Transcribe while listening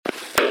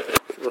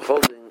We're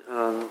holding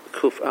on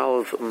Kuf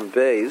Aleph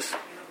Beis.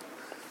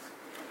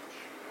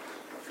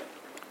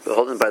 We're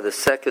holding by the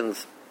second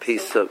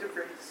piece of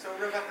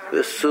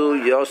Vesu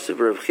Yosef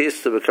Rav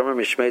Chisda B'Kamer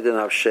Mishmei Den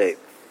Avshei.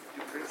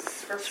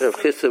 So Rav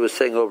Chisda was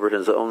saying over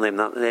his own name,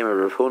 not the name of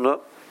Rav Huna.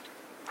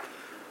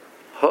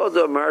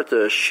 Hoda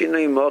Marta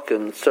Shinei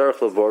Mokim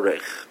Tzarech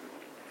Levorech.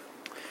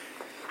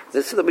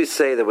 This is what we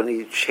say that when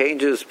he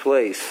changes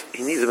place,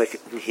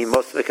 he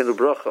must make a new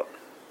bracha.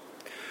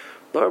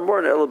 There's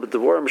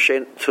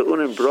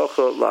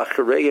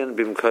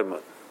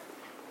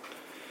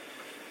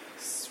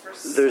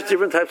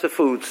different types of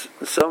foods.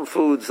 Some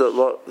foods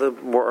that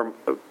more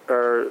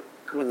are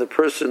when the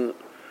person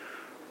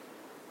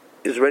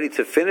is ready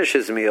to finish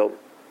his meal,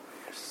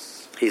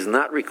 he's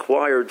not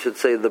required to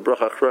say the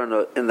bracha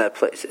achrona in that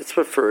place. It's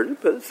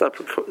preferred, but it's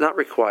not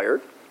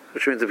required.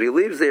 Which means if he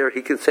leaves there,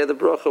 he can say the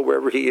bracha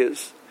wherever he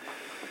is.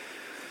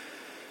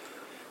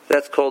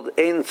 That's called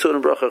ein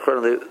tzun bracha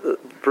achrona, the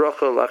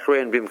bracha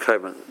lachrein bim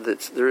kaiman.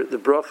 The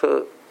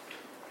bracha,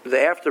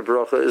 the after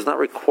bracha, is not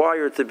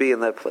required to be in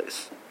that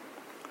place.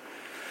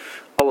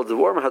 There are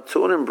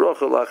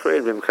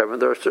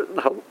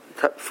certain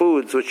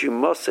foods which you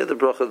must say the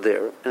bracha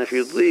there, and if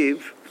you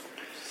leave,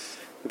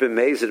 but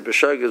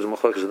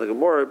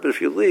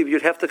if you leave,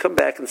 you'd have to come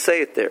back and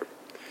say it there.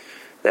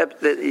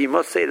 That you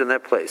must say it in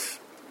that place.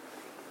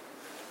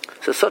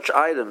 So such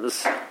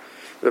items,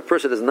 if a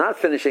person is not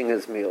finishing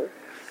his meal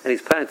and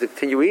he's planning to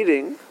continue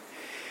eating,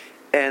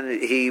 and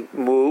he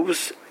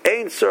moves,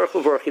 ein tzarech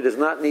levorech, he does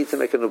not need to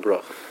make a new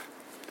bracha.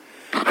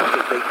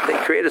 They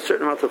create a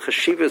certain amount of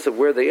chashivas of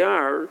where they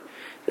are,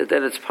 that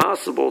then it's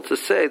possible to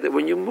say that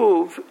when you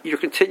move, you're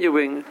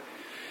continuing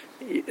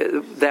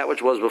that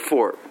which was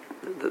before.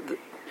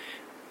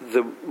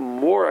 The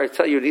more I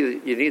tell you,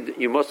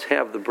 you must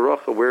have the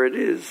bracha where it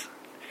is,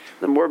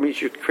 the more it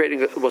means you're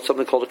creating what's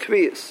something called a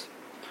kviyas.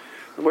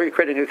 The more you're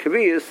creating a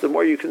kviyas, the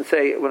more you can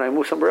say, when I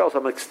move somewhere else,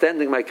 I'm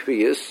extending my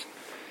kviyas.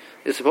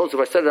 It's supposed if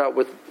I started out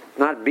with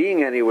not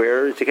being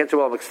anywhere, you can't say,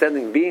 well, I'm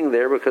extending being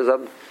there because I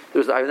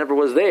never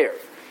was there.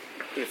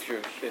 If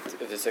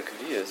it's a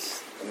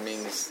kviyas, it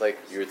means like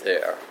you're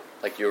there,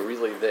 like you're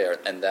really there,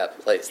 and that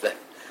place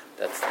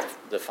that's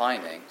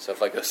defining. So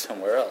if I go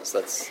somewhere else,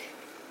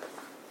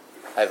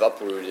 I've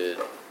uprooted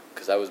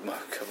because I was more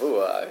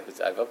kavua.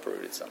 I've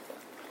uprooted something.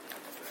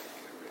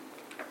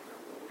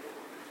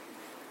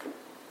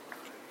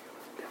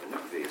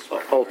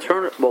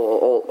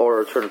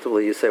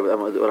 Alternatively, you say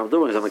what I'm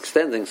doing is I'm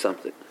extending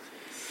something.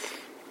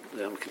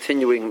 I'm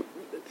continuing.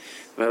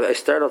 I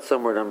start out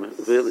somewhere and I'm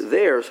really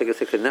there, so I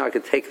can say, now I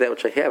can take that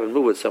which I have and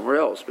move it somewhere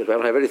else. But if I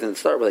don't have anything to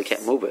start with, I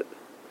can't move it.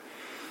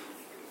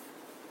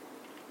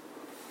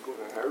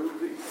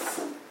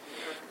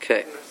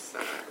 Okay.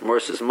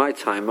 Morris says, my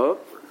time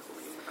up.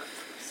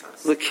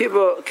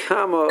 L'kiva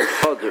kama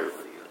hadr.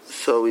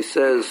 So he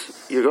says,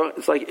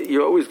 it's like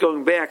you're always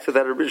going back to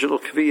that original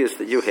kviyas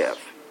that you have.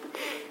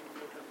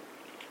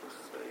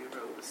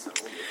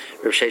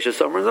 Rav Shesha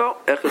Somer, no.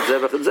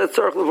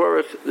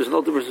 There's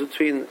no difference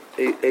between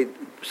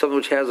something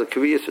which has a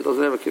kviyas or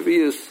doesn't have a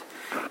kviyas.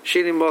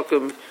 Shini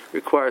Mokum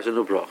requires a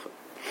new bracha.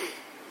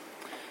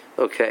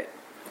 Okay.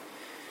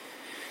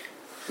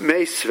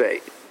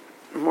 Meisvei.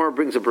 More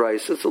brings a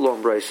brisa. It's a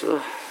long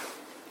brisa.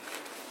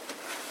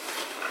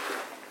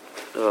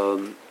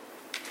 B'nei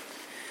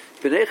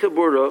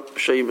Chabura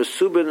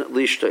sheyimasubin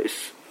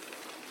lishtais.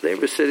 They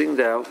were sitting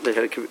down. They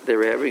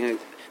were having a.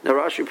 Now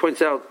Rashi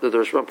points out that the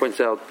Rashbam points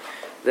out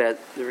that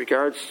in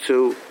regards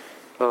to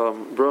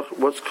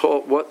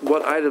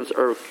what items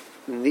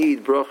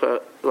need bracha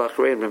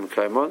lachrein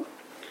b'mkaimon,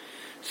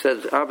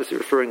 says obviously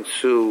referring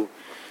to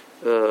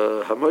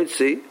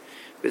hamoitzi.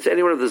 It's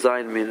any one of the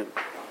zayin minim.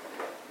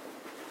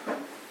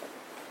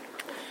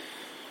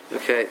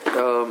 Okay.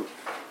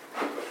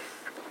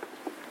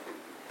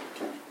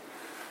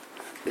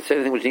 It's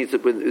anything which needs a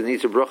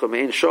bracha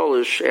main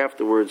sholish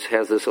afterwards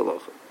has this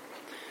halacha.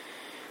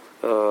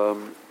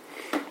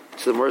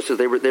 So the Gemara says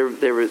you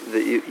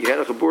had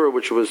a chabura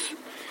which was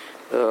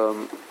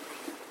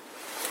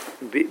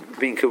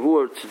being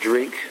kavur to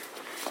drink.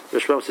 The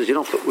Rashbam says we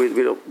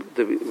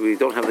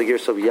don't have the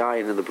gears of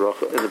yayin in the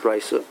bracha in the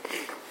brisa.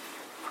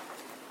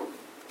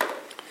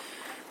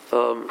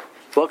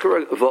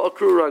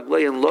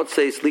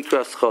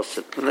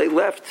 When they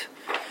left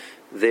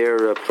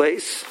their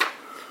place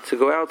to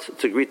go out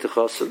to greet the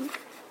chosin,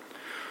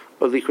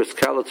 or likras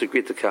kala to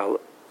greet the kala.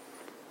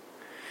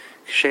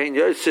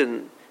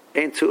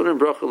 When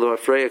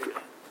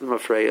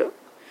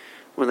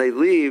they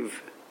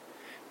leave,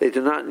 they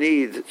do not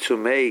need to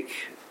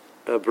make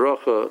a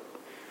bracha.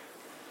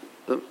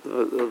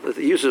 The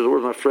usage of the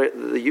word mafreya,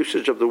 the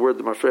usage of the word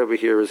mafreya over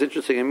here is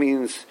interesting. It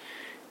means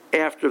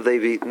after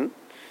they've eaten,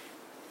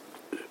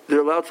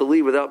 they're allowed to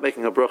leave without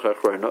making a bracha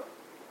achrona.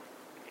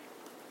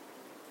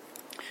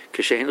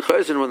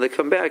 When they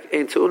come back,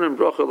 they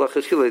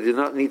do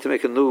not need to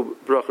make a new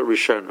bracha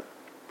rishona.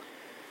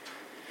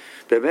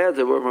 The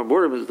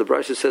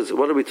Brisa says,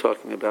 what are we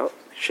talking about?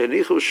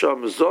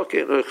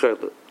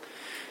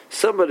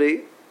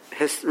 Somebody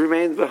has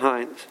remained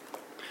behind.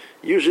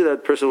 Usually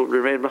that person who would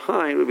remain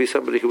behind would be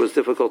somebody who was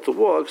difficult to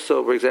walk.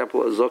 So, for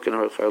example, a zokin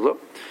or a charlo,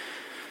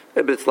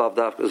 a bitslav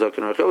daf, a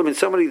zokin or a charlo. I mean,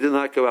 somebody did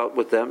not go out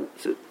with them,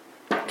 so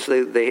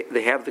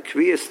they have the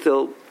kviyah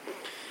still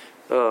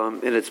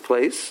in its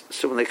place.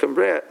 So when they come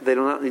back, they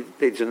do not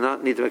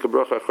need to make a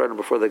bracha achrona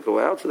before they go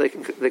out. So they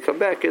come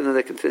back in and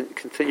they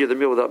continue the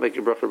meal without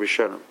making bracha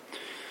rishona,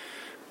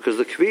 because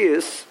the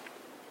kviyas,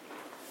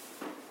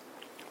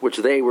 which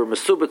they were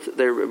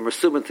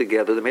mesubin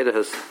together,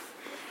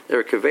 they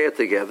were kaveya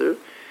together,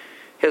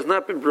 has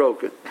not been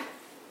broken.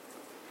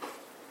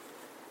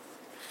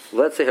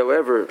 Let's say,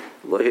 however,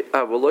 they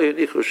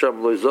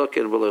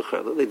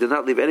did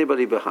not leave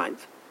anybody behind.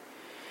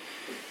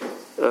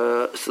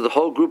 So the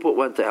whole group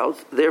went out.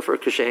 Therefore,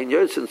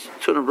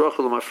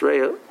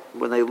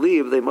 when they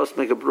leave, they must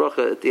make a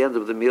bracha at the end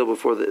of the meal,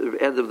 before the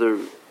end of their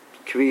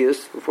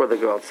kviyas, before they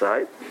go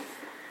outside.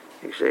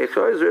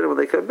 When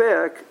they come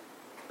back,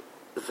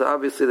 so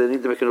obviously they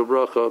need to make a new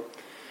bracha.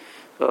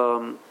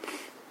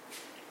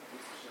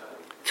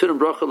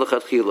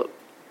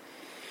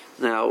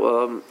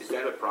 Now, is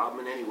that a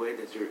problem in any way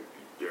that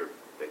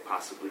they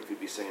possibly could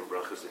be saying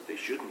brachas that they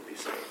shouldn't be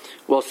saying?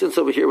 Well, since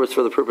over here was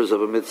for the purpose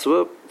of a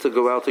mitzvah to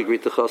go out to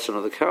greet the chassan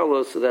or the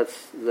kala, so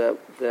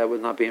that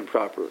would not be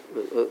improper.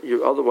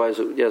 Otherwise,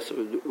 yes,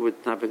 it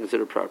would not be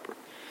considered proper.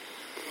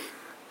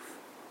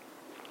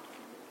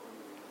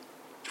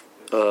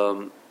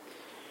 So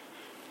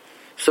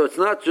it's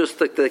not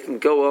just like they can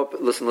go up.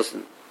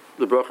 Listen.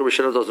 The bracha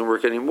rishona doesn't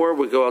work anymore.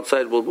 We go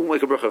outside. We'll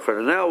make a bracha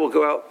achrona. Now we'll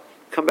go out,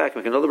 come back,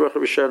 make another bracha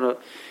rishona,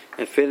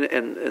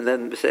 and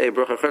then say a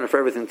bracha achrona for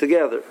everything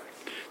together.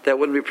 That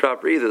wouldn't be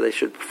proper either. They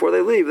should, before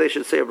they leave, they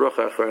should say a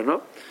bracha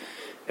achrona,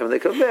 and when they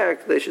come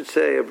back, they should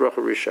say a bracha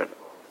rishona.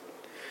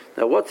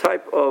 Now, what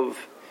type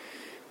of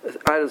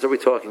items are we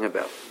talking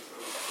about?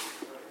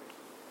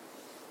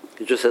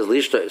 It just says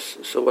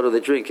lishtos. So what are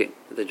they drinking?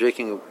 They're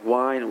drinking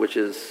wine, which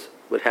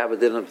would have a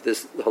din of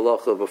this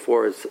halacha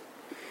before it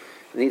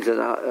needs an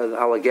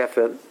ala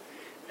gefen,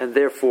 and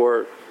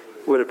therefore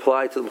would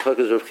apply to the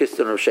mechakas of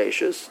kiston or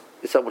sheshes.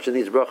 It's not much it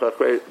needs bracha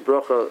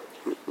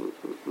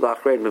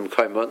lachrein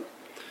mimkaiman.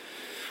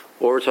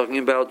 Or we're talking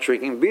about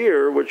drinking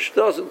beer, which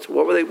doesn't.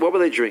 What were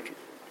they drinking?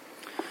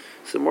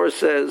 So Mor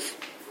says,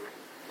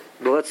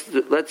 well,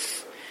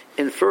 let's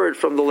infer it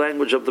from the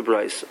language of the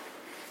brayso.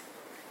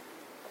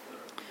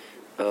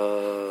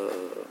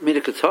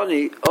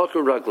 Minakatani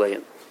akru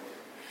raglein.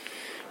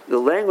 The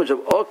language of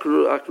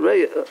akru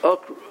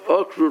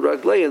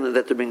raglein,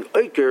 that they're being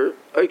oker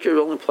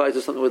only applies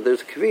to something where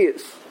there's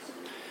kviyas.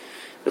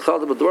 We're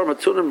talking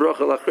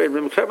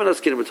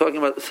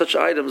about such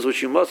items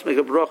which you must make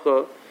a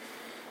bracha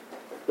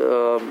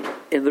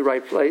in the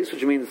right place,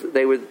 which means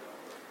they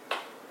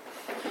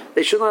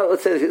should not.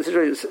 Let's say a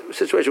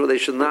situation where they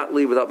should not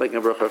leave without making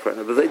a bracha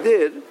achrona, but they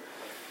did.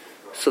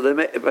 So they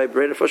by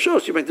breda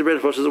fashos, you make the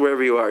breda fashos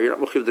wherever you are. You're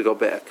not mechuyev to go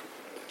back.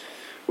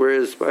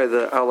 Whereas by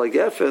the ala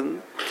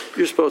gefen,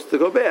 you're supposed to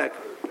go back.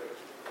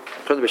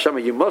 According to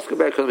Bishama, you must go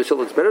back. According to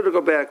Bishama, it's better to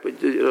go back.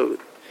 But in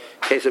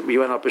case you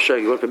went up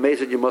Bishama, you went up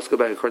Mason, you must go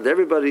back. According to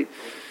everybody,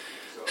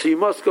 so you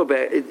must go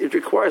back. It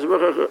requires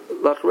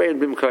lachrei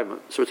and bimkaima.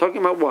 So we're talking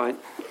about wine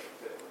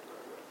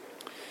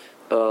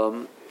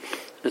and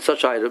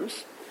such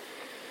items.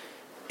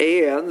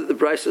 And the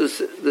brayso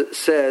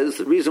says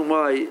the reason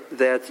why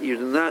that you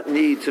do not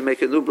need to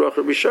make a new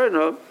bracha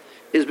rishona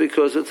is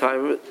because of the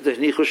time the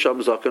nichu sham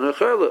zaken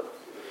acharla.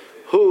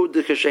 Who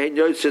the kashein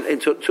yotzin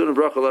into the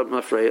bracha la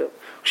mafreya,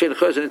 kashein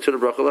chazin into the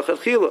bracha la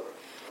chadchila.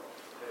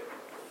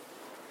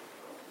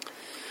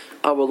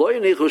 Avaloy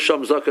nichu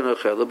sham zaken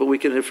acharla, but we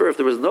can infer if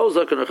there was no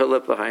zaken acharla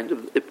left behind,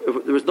 if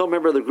there was no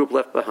member of the group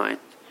left behind.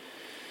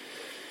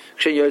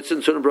 Kashein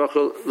yotzin to the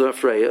bracha la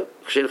mafreya,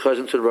 kashein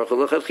chazin to the bracha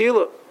la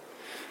chadchila.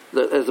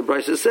 As the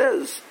brayso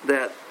says,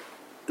 that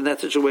in that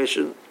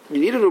situation you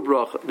need a new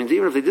bracha. It means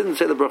even if they didn't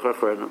say the bracha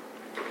achrona,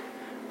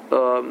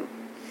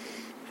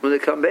 when they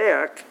come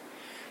back,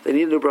 they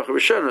need a new bracha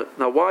rishona.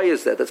 Now, why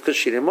is that? That's because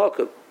shinim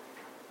malkum.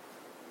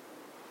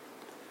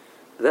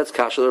 That's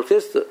kasha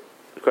l'rchista.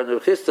 According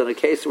to l'rchista, in a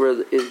case where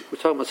we're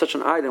talking about such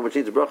an item which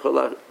needs a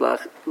bracha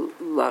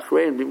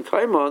lachrein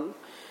b'mkaimon,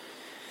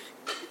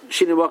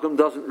 shinim malkum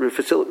doesn't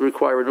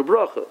require a new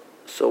bracha.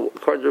 So,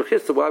 according to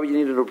l'rchista, why would you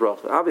need a new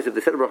bracha? Obviously, if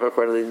they said a bracha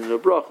achrona, they need a new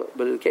bracha.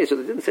 But in the case where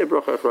they didn't say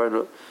bracha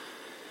achrona,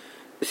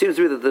 it seems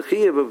to me that the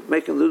chiyuv of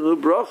making the new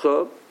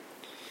bracha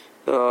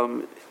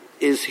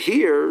is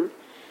here,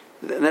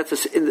 and that's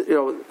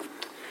the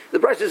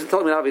brayso isn't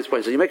telling me an obvious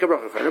point. So you make a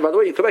bracha achrona. By the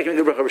way, you come back, you make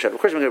a bracha rishona. Of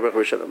course, you make a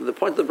bracha rishona. The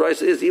point of the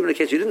brayso is, even in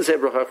case you didn't say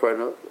bracha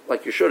achrona,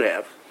 like you should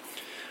have,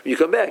 when you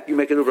come back, you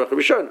make a new bracha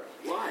rishona.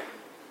 Why?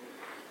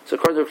 So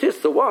according to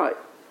Rav why?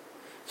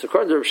 So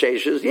according to Rav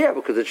Sheshes, yeah,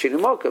 because it's shinim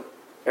malkum.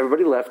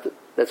 Everybody left.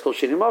 That's called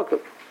shinim malkum.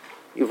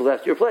 You've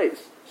left your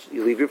place. So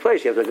you leave your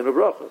place. You have to make a new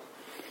bracha.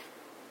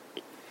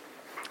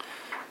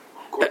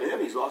 According to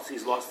him, he's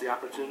lost the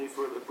opportunity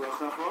for the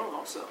bracha achrona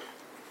also.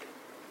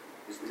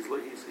 He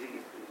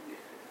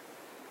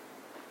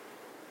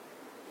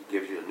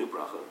gives you a new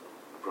bracha,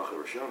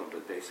 bracha Rishona,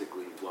 but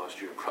basically you've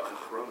lost your bracha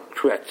Achrona.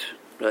 Correct.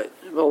 Right.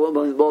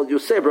 Well, you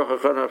say bracha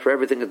Achrona for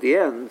everything at the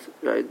end,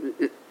 right?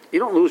 You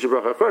don't lose your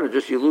bracha Achrona,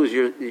 just you lose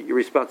your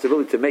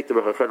responsibility to make the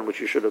bracha Achrona, which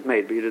you should have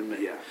made, but you didn't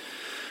make. Yeah.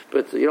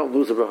 But you don't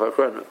lose the bracha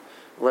Achrona,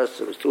 unless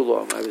it was too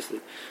long,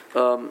 obviously.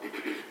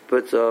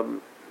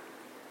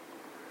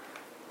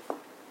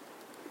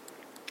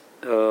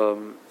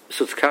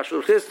 So it's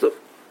kasher chista.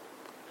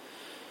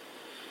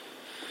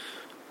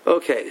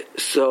 Okay,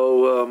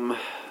 so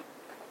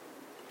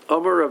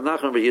Omer Rav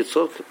Nachman bar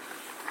Yitzchok,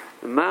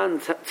 Man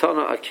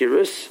Tana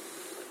Akiris,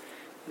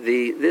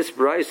 this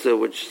brisa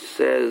which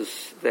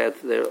says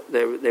that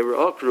they were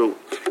akru,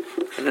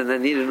 and then they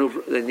need a new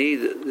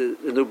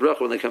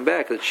bracha when they come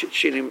back. That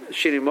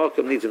Shini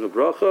Malkum needs a new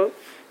bracha,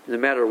 no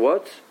matter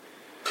what,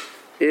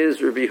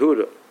 is Rabbi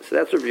Yehuda. So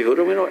that's Rabbi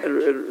Yehuda. We know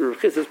Rav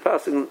Chis is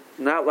passing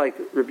not like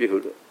Rabbi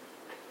Yehuda.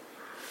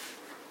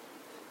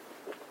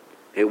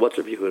 Hey, what's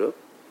Rabbi Yehuda?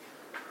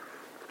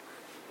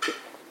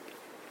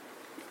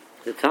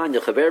 The Tanya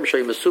Chaver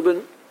B'Shayim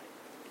Mesubin.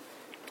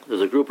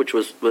 There's a group which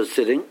was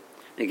sitting.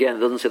 Again, it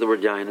doesn't say the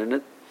word yain in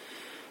it.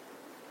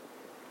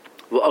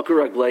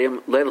 V'akur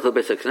ragleim leilach the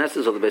Beis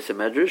HaKnesses or the Beis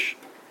HaMedrash,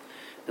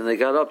 and they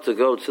got up to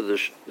go to the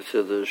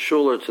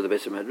shul or to the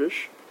Beis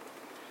HaMedrash.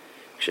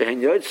 K'shehen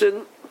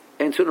yotzin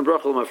ein tuna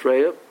bracha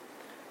l'mafreya.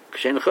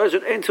 K'shehen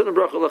chayzin ein tuna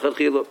bracha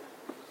l'chadchila.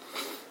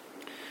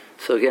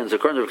 So again,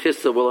 Zakar and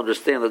Chista will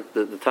understand that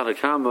the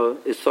Tanakama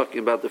is talking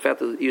about the fact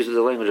that it uses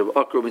the language of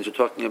akru, means we're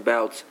talking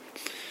about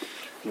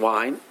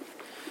wine,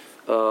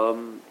 or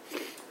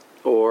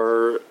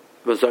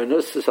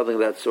Mazarnus, or something of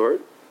that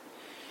sort.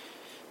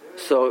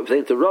 So if they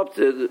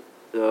interrupted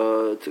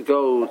to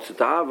go to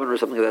daven or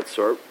something of that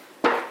sort,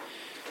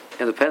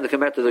 and the plan to come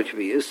back to their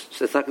kviyas,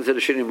 so it's not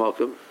considered shini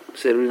malkum,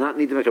 so they do not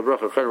need to make a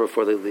bracha chana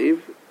before they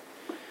leave,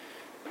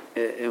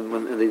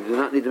 and they do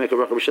not need to make a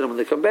bracha b'shanim when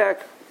they come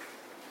back.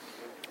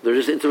 They're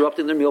just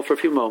interrupting their meal for a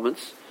few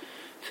moments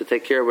to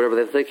take care of whatever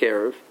they have to take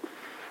care of,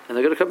 and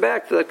they're going to come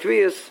back to that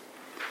kviyas.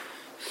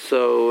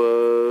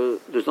 So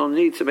there's no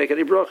need to make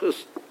any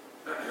brachas.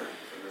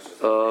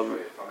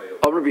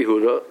 Amr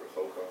Bihuda,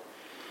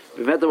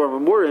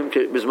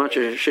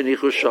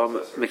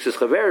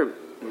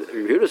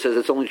 Yehuda says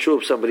it's only true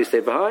if somebody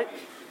stayed behind.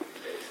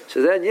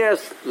 So then,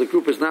 yes, the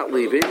group is not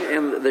leaving,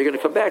 and they're going to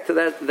come back to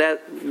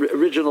that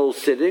original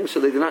sitting, so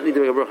they do not need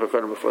to make a bracha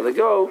chana before they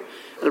go,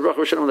 and a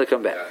bracha chana when they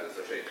come back.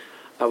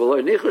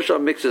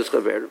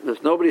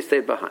 If nobody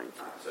stayed behind.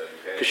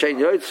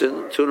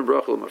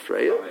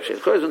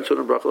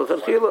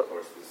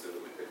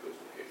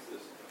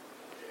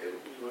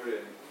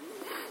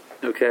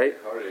 Okay.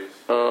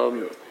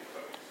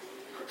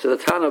 So the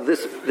Tana of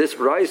this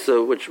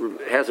brisa, which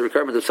has a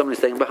requirement of somebody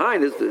staying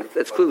behind,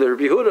 that's clearly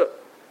Rabbi Yehuda.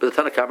 But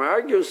the Tanakama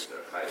argues.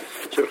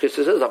 So Rabbi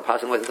says, "I'm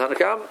passing like the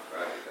Tanakama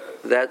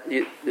that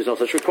there's no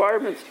such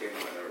requirement."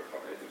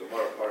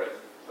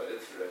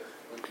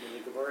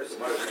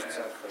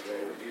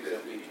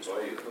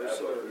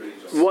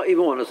 Well,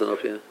 even one is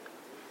enough, yeah.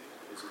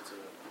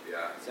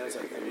 Sounds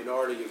like a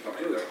minority of the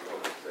group.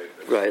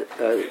 Right.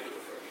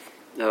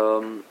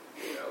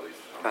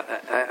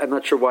 I'm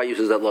not sure why it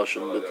uses that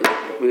lashon, but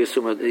we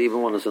assume that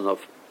even one is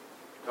enough.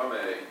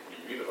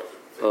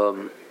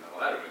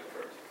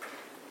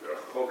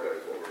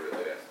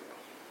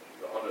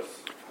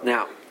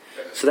 Now,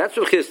 so that's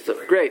what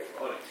Chista. Great.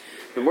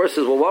 The Gemara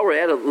says, well, while we're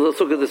at it, let's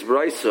look at this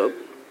brisa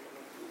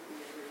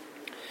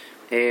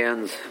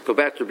and go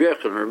back to Rabbi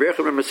Yochanan. Rabbi Yochanan,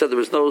 remember, said there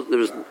is no din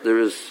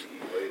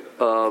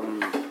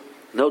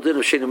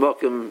of sheni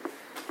mokim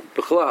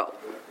b'chalal,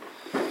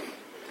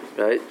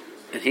 right?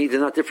 And he did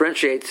not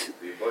differentiate.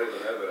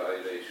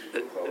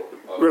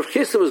 Rav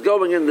Chista was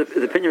going in the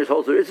opinion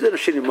holds there is a din of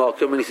sheni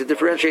mokim, and he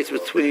differentiates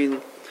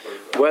between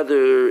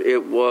whether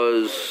it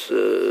was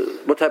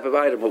what type of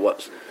item it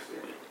was.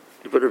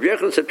 But Rabbi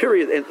Yochanan said,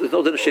 period, and there's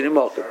no din of sheni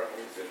mokim.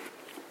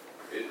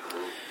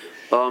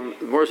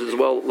 Morris says,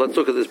 well, let's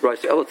look at this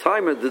brisa.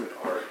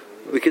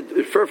 We could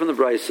infer from the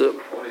brisa,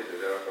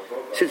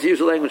 since he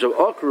used the language of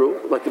akru,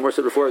 like the Morris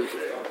said before,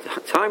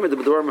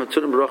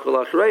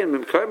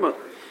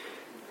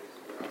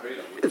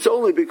 it's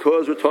only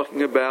because we're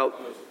talking about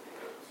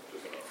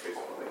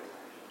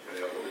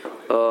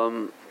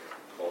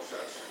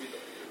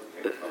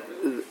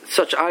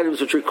such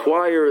items which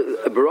require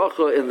a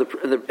baracha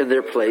in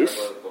their place.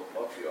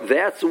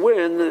 That's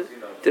when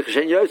the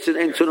Kshen Yotzin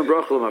ain't tunim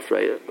bracha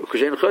l'mafreya,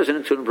 Kshen Chazin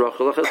ain't tunim bracha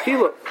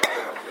l'chadchila.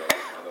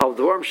 Of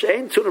the worm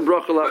she'ain tunim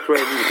bracha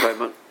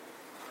l'achreya.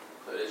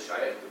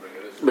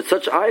 But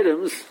such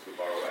items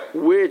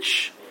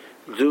which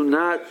do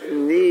not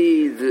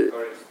need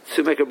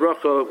to make a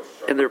bracha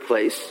in their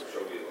place,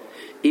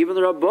 even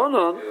the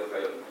Rabbanon,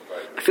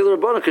 I feel the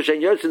Rabbanon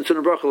Kshen Yotzin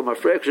tunim bracha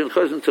l'mafreya, Kshen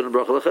Chazin tunim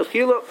bracha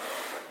l'chadchila.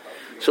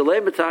 So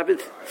leim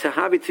betabit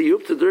tahabi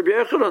tiyub to Rabbi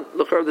Yochanan.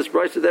 Look, this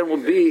brisa then will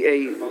be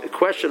a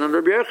question on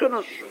Rabbi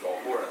Yochanan.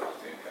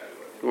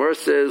 The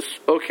verse says,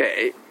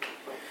 okay,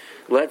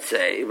 let's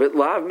say, but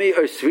lav mi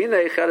or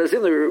svine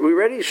charazim. We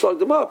already slugged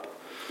them up.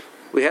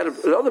 We had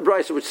another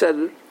brisa which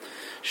said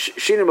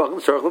shini malchim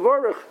tzarich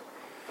levarach.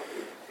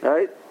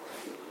 right?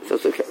 So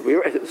it's okay.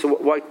 So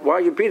why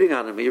are you beating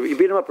on him? You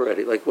beat him up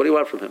already. Like, what do you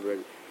want from him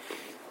already?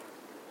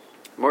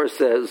 Morris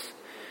says,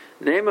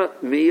 "Nema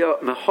miya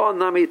meha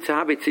nami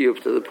tahabi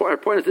tiyufta." The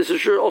point is, this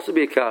should also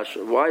be a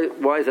kasha.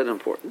 Why is that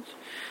important?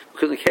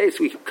 Because in case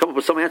we come up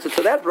with some answer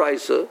to that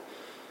brisa,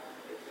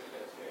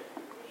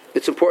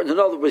 it's important to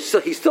know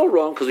that he's still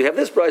wrong because we have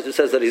this brisa that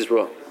says that he's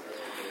wrong.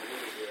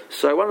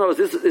 So I want to know: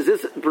 is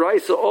this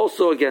brisa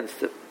also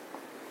against him?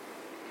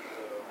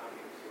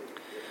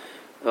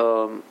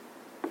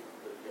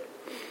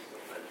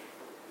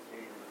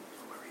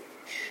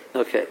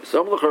 Okay,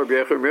 so Rabbi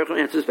Yechon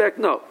answers back,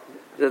 no.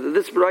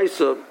 This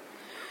brisa,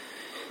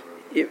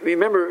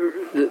 remember,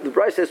 the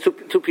brisa has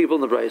two people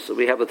in the brisa.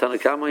 We have the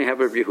Tanakama, we have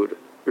Rabbi Yehuda.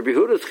 Rabbi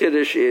Yehuda's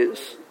chiddush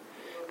is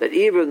that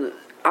even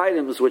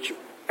items which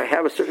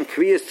have a certain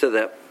kriyas to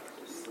them,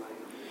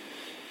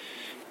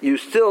 you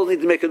still need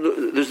to make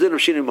there's din of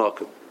shini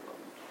malkum.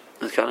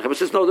 The Tanakama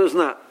says, no, there's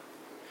not.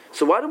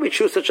 So why do we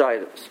choose such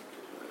items?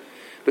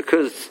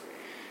 Because,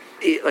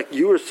 like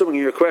you were assuming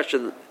in your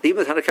question,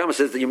 even the Tanakama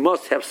says that you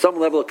must have some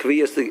level of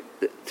kviyas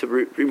to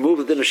remove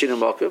the din of shina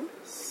malkum.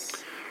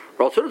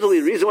 Or alternatively,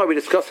 the reason why we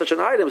discuss such an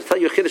item is to tell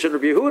you chiddush and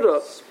Rabbi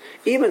Yehuda,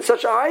 even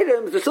such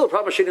items, there's still a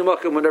problem of shina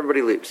malkum when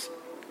everybody leaves.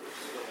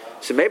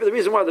 So maybe the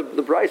reason why the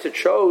Brisa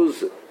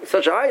chose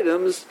such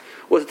items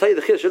was to tell you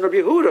the chiddush and Rabbi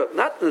Yehuda,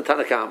 not the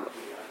Tanakama.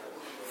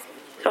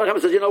 The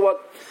Tanakama says, you know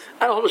what?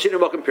 I don't hold a shina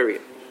malkum,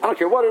 period. I don't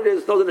care what it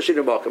is, no din of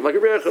shina malkum. Like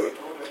Rabbi Yehuda.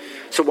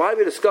 So why do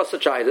we discuss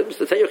such items?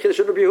 To tell you Chiddush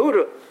and Rabbi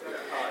Yehuda,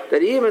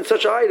 that even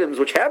such items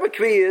which have a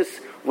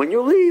kviyas, when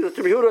you leave the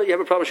Rabbi Yehuda, you have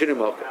a problem with Shini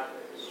Malkum.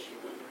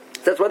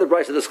 That's why the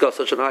Brisa discussed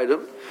such an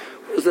item.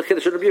 Is the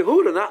Chiddush and Rabbi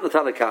Yehuda, not in the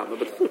Tanakama.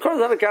 But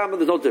according to the Tanakama,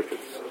 there's no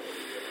difference.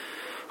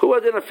 Who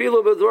had in a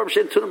filu b'dorm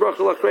shein tuna bracha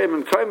lachreim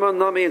and kaima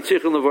nami and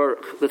tzichin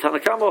levarach. The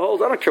Tanakama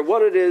holds, I don't care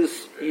what it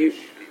is, there's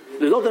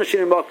no din of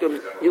Shini Malkum.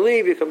 You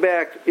leave, you come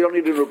back, you don't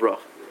need to do a bracha.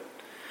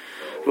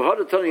 The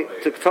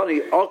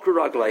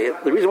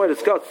reason why I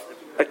discussed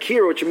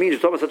akira, which means you're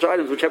talking about such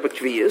items which have a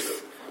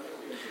kviyas,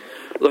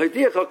 to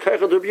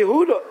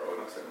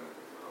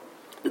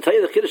tell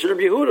you the chiddush of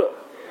Rabbi Yehuda,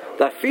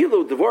 that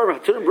filu devorim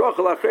hatunim bracha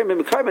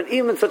lachreim and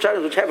even such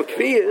items which have a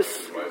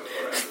kviyas,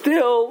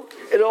 still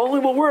it only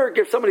will work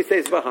if somebody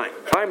stays behind.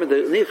 Time in the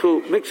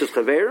nichu mixes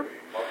chaverim,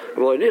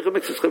 well nichu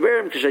mixes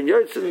chaverim kishen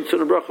yotzin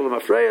tunim bracha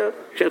lemafreya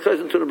kishen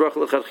chayzin tunim bracha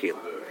lechadchil.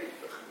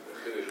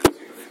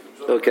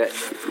 Okay.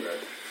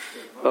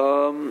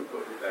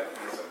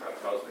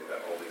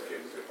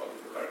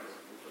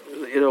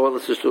 You know what?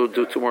 Let's just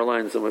do two more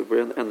lines and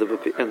we're end of a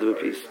piece.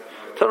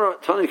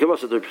 Tani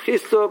kavasa der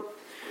bechista,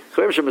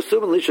 chavim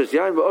shemasum and lishas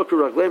yain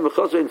ba'okru ragleim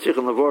b'chazor in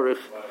tzichin lavorich.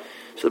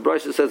 So the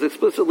Brisa says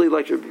explicitly,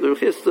 like the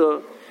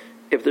bechista,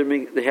 if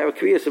they have a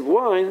kriyas of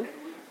wine,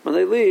 when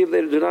they leave,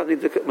 they do not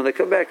need to. When they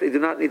come back, they do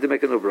not need to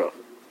make a new bracha.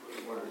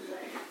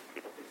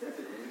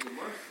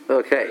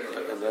 Okay.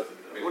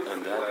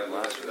 And that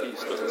last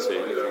piece doesn't say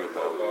anything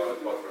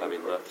about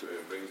having left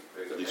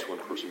at least one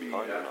person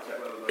behind or not.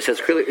 It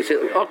says clearly, it says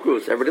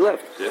Akruz, everybody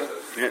left. Yeah.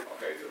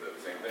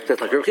 It says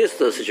like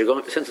Rechista,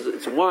 since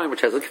it's wine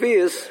which has a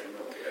kvias,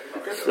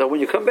 so when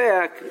you come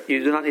back,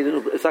 you do not need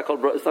it's not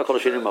called a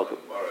Shini Malkum.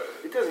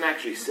 It doesn't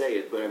actually say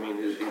it, but I mean,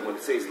 when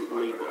it says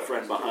leave a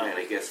friend behind,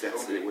 I guess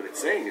that's what it's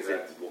saying is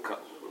that we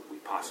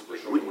possibly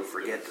wouldn't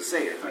forget to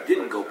say it. If we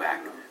didn't go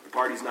back, the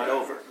party's not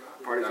over.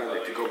 Parties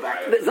to go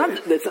back.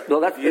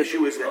 The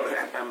issue is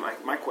that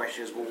my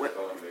question is, well, what?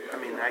 I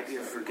mean, the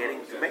idea of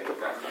forgetting to make a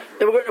bracha.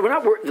 We're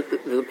not.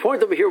 The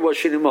point over here was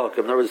Shini Malkum.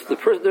 In other words,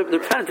 they're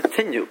planning to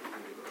continue.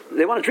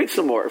 They want to drink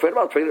some more. They're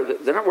not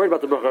worried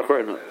about the bracha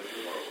achorna.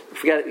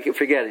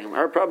 Forgetting them.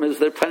 Our problem is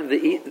they're planning to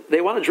eat.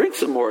 They want to drink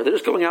some more. They're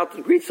just going out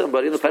to greet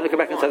somebody and they're planning to come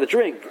back inside the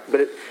drink.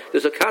 But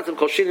there's a concept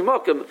called Shini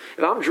Malkum.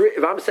 If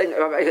I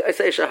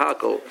say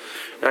shahakol,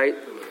 right?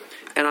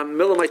 And I'm in the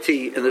middle of my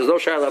tea, and there's no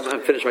shayla,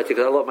 I'm finished my tea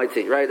because I love my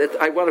tea, right?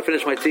 I want to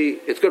finish my tea,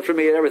 it's good for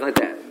me and everything like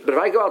that. But if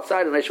I go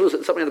outside and I choose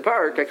something in the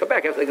park, I come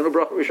back after I get a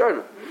bracha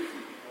rishona.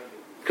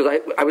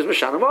 Because I was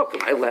Mishana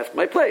Malkum, I left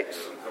my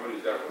place.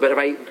 But if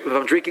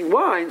I'm drinking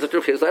wine, such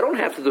as I don't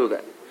have to do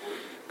that.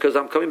 Because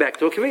I'm coming back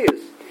to a kaviyas.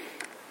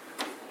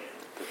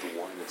 But the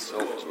wine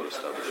itself is what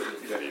establishes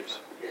the kaviyas,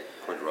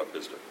 according to Rav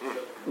Bizda.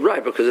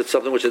 Right, because it's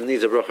something which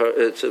needs a bracha,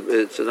 it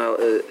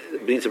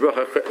needs a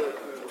bracha.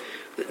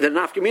 The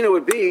nafkamina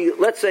would be,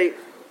 let's say,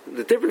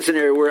 the different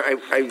scenario where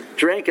I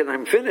drank and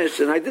I'm finished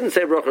and I didn't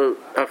say bracha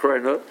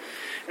achrona,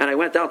 and I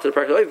went down to the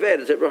park and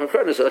said bracha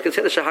achrona, so I can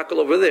say the shahakal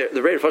over there,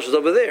 the rate of is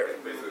over there,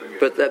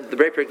 but the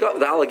rate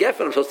the ala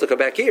gefen, I'm supposed to come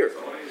back here.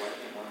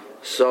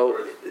 So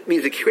it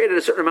means it created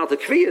a certain amount of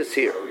kviyas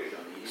here.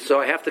 So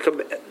I have to come,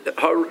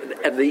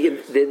 and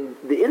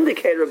the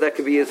indicator of that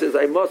kviyas is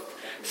I must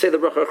say the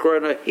bracha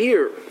achrona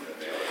here,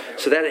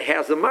 so that it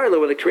has the marla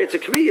when it creates a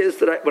kviyas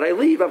that when I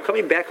leave, I'm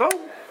coming back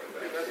home,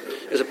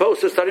 as opposed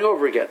to starting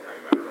over again.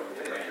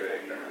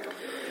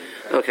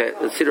 Okay,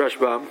 let's see the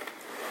Rashbam.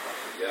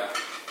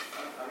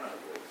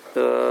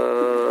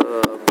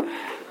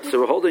 So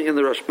we're holding in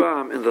the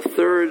Rashbam in the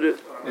third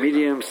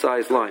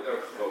medium-sized line.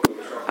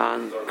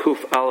 on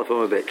Kuf Aleph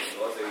Amabek.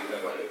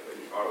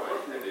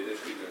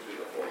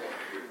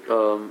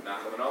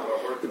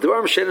 The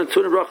Dvarim Shein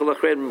Tuna Bracha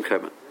Lachrein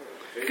Mimkaiman.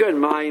 Go in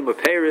mayim, or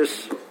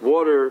Paris,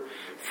 water,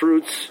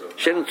 fruits.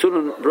 Shein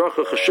Tuna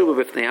Bracha Chashuva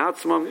B'fnei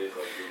Atzmam.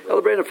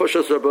 Elabrein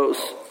Foshos Rabos.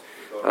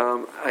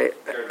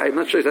 I'm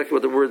not sure exactly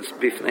what the words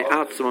B'fnei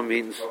Atzmam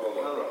means.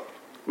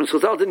 When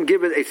Chazal didn't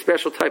give it a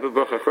special type of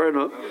Bracha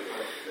Achrona,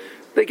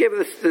 they gave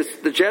it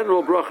the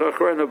general Bracha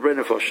Achrona of Brein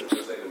Foshos.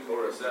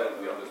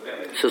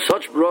 So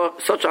such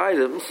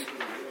items,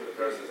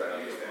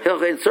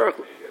 Hilchein Tzarech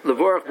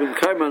Levorach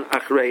B'Mkaiman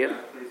Achrein.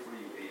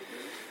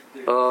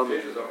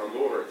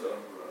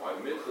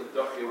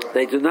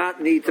 They do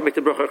not need to make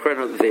the bracha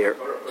achrona there.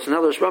 So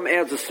now the Rashbam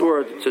adds this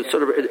word to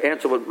sort of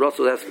answer what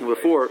Russell was asking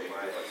before.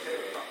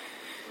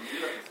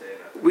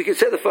 We could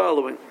say the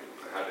following: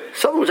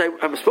 something which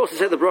I'm supposed to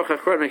say the bracha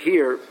achrona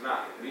here.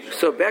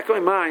 So back in my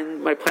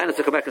mind, my plan is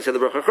to come back and say the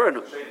bracha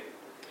achrona.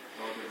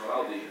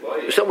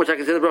 Something which I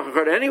can say the bracha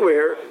achrona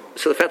anywhere.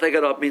 So the fact I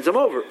got up means I'm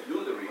over.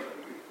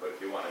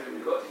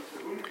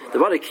 The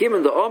body came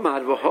in the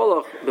Omad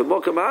v'holach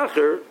b'mokam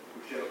acher.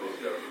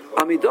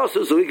 When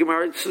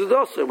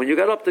you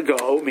got up to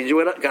go, it means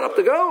you got up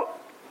to go.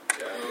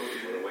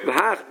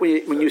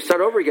 When you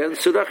start over again,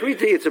 it's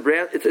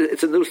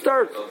a new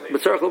start. And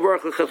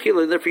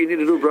therefore you need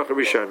a new bracha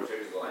rishon.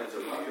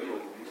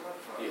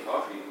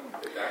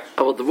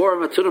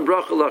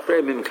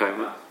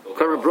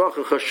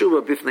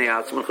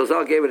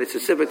 Chazal gave it a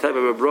specific type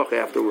of a bracha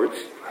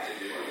afterwards.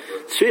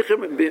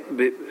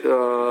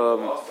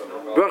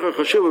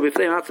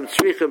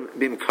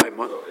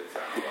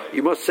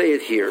 You must say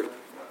it here.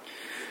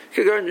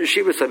 Any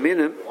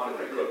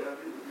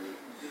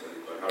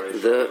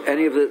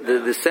of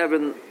the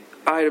 7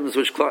 items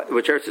which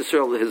Eretz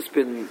Yisrael has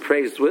been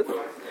praised with,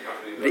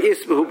 the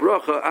isbahu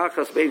bracha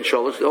achas bein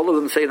sholish. All of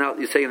them saying out.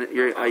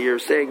 You're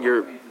saying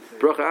your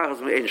bracha achas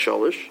bein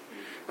sholish.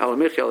 Ala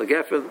michi, ala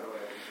gefen,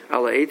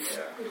 ala eitz.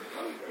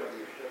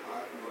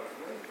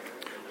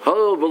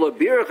 Halal v'lo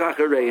birach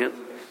acharein.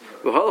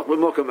 V'halach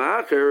b'mokam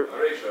acher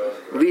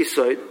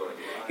lisoid.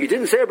 You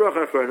didn't say a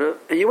bracha achrona,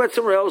 and you went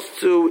somewhere else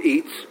to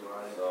eat.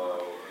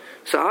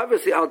 So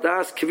obviously, al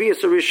das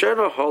kviyas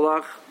rishona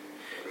holach,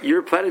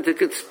 you're planning to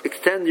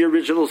extend the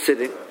original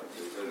sitting.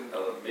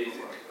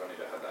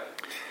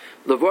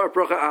 Levar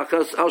bracha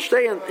achas al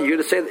shtein. You're going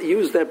to say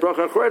use that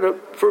bracha achrona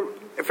for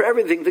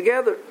everything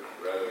together.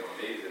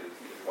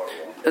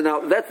 And now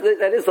that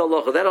is the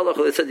halacha. That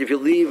halacha that said if you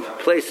leave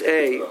place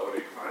A,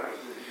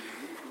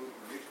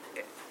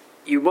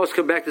 you must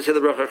come back to say the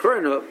bracha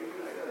achrona.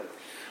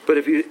 But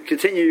if you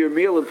continue your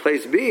meal in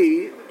place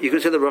B, you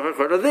can say the bracha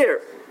achrona there.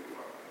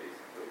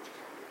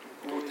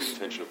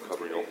 Intention of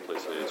covering all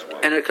place A as well.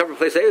 And it covers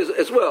place A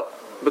as well.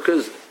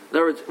 Because, in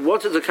other words,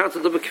 once it's a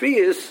concept of a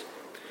kviyas,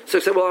 so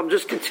I say, well, I'm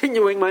just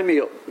continuing my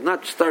meal. It's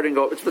not starting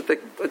over.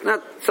 It's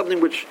not something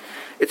which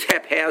it's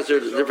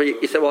haphazard.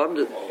 You say, well,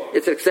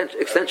 it's an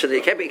extension.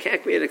 It can't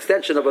be an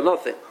extension of a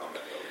nothing.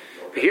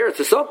 But here it's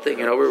a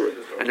something, and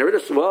there it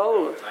is.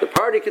 Well, the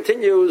party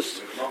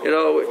continues,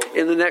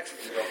 in the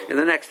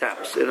next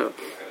house,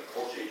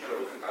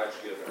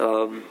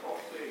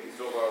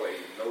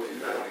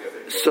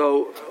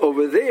 So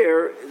over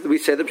there, we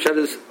say the pshat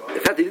is, in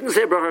fact, he didn't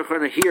say bracha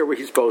achrona here where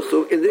he's supposed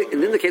to.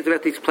 In the case of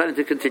that, he's planning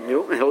to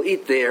continue, and he'll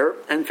eat there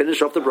and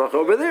finish off the bracha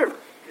over there.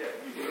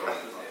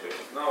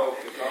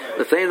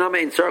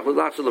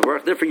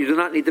 Therefore, you do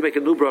not need to make a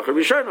new bracha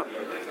rishona.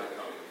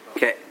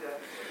 Okay.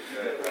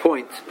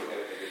 Point.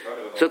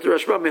 So the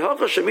Rashbam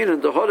mehalcha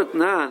sheminan dehodet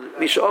nan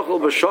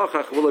mishachol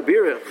b'shachach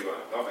v'labirich.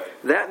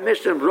 That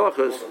Mishnah and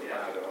brachas.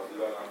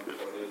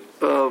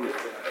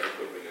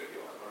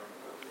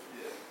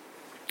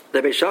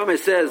 The Beis Shammai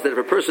says that if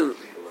a person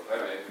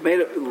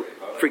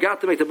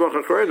forgot to make the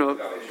bracha achrona,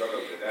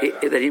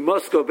 that he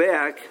must go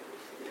back,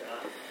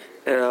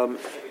 and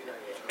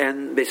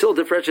they still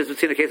differentiate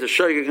between a case of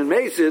shogeg and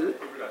mesid.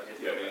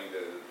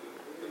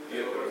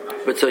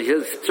 But so he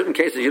has certain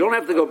cases you don't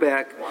have to go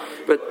back,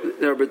 but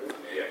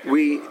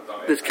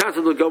this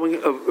concept of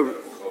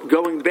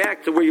going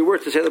back to where you were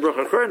to say the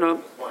bracha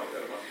achrona,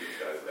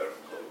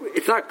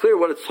 it's not clear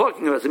what it's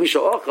talking about. Misha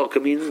ochel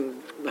can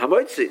mean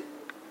hamoitzi.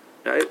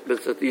 Right?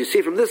 But you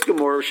see from this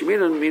Gemara,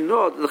 Sheminan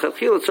minod the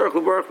chatchila tzarich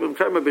levarach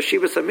b'mkarma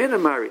b'shivas amina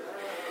mari.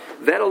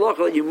 That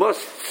halacha you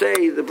must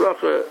say the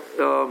bracha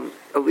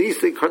at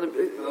least even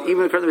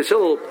in Karna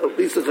Basil, at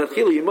least the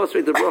chatchila you must say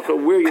the bracha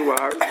where you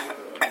are.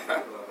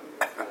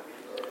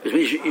 Which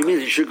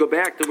means you should go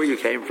back to where you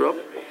came from.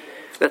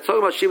 That's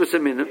talking about shivas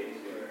amina.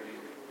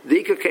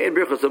 The ikka kein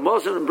brachas the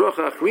mazon and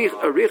bracha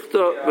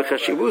arichta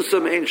b'chashivusa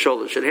me'ein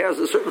sholish. It has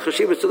a certain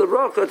chashivus to the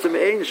bracha. It's a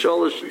me'ein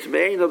sholish. It's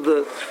me'ein of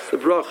the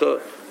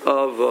bracha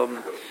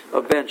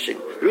of benching.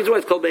 The reason why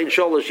it's called me'ein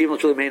sholish, even though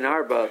it's really me'ein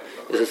arba,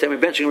 is the same way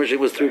benching originally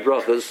was 3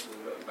 brachas,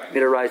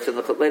 midaraisa, and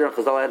later on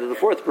Chazal added the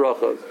 4th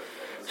bracha.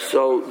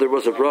 So there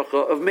was a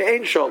bracha of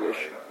me'ein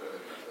sholish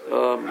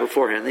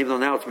beforehand, even though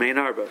now it's me'ein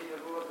arba.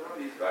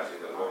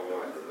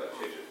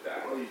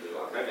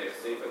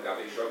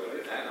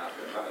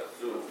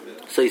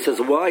 So he says,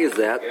 why is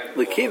that?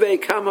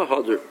 L'kivei kama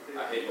hadr.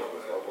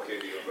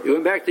 You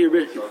went back to your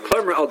original.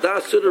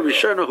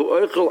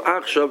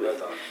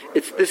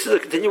 This is a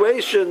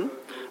continuation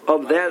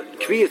of that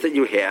kviyas that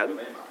you had.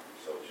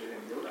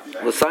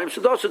 L'saim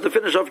shadosha, to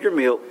finish off your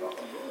meal.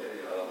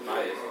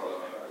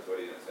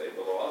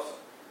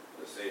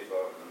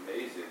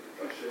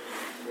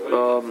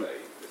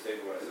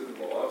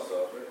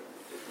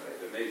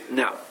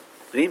 Now,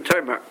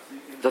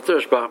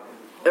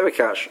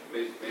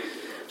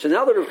 so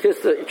now that Rav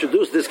Chisda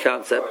introduced this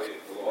concept.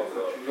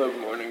 Good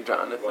morning,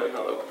 Jonathan.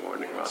 Hello, good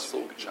morning,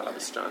 Russell. Good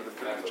Shabbos, Jonathan.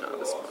 Good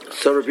Shabbos.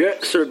 So Rabbi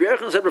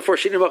Yochanan said before,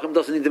 Shini Makam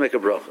doesn't need to make a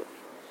bracha.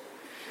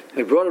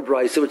 We brought a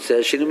brayso which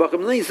says Shini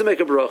Makam needs to make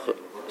a bracha.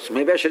 So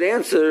maybe I should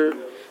answer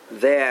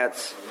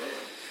that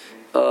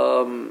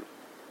the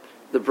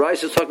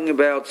brayso is talking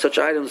about such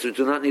items which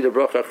do not need a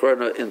bracha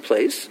achrona in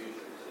place.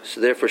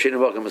 So therefore, Shini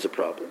Makam is a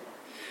problem.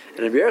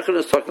 And Rabbi Yochanan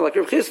is talking like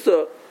Rav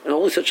Chisda, and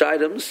only such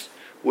items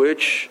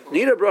which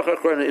need a bracha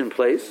achrona in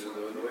place.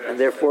 And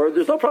therefore,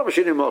 there's no problem with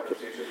Shini Makam.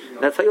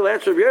 That's how you'll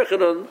answer Rabbi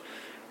Yochanan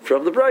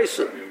from the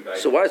Brisa.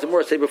 So why does the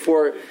Gemara say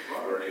before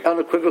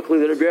unequivocally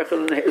that Rabbi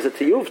Yochanan is a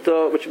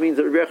tiyufta, which means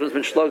that Rabbi Yochanan has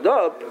been slugged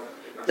up?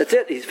 That's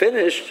it. He's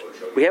finished.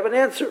 We have an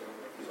answer.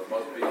 How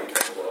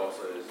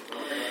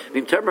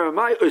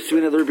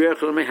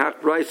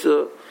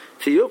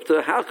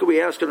can we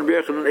ask Rabbi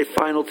Yochanan a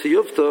final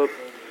tiyufta?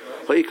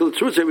 We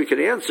can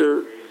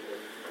answer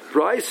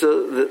Brisa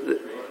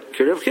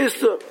the Rav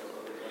Chisda.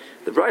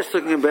 The Brisa is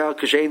talking about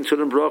Kashein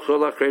Tunim Bracha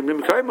Lachrein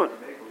Nim Kaiman.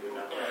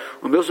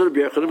 When Milsa Rabbi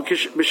Yochanan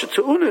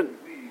Mishateunin,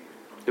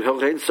 if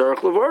Helchein Sarach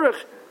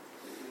Levarach.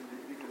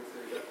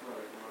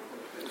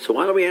 So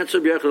why don't we answer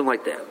Rabbi Yochanan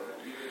like that?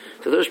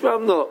 So there's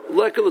problem. No,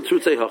 Lekal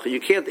L'Trutzei Hacha. You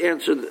can't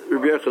answer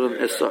Rabbi Yochanan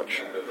as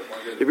such.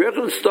 Rabbi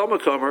Yochanan's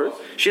stomach comer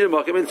Shina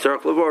Makim in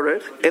Sarach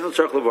Levarach and on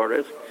Sarach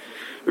Levarach.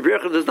 Rabbi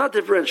Yochanan does not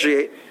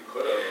differentiate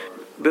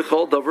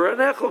Bechol Davar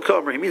and Echol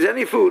comer. He means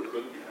any food.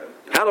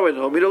 How do I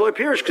know? Midoloi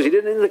Pirish, because he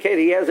didn't indicate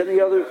he has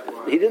any other.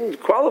 He didn't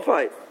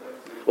qualify.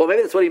 Well,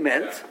 maybe that's what he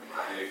meant.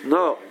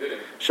 No.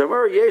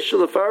 Shamar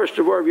Yeshua Lefarish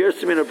Devar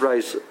Yersim in a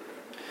Brisa.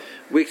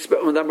 We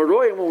expect when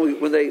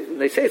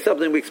they say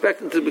something, we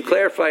expect them to be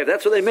clarified. If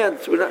that's what they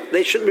meant.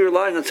 They shouldn't be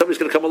relying on somebody's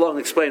going to come along and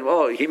explain.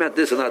 Oh, he meant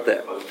this and not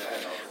that.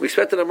 We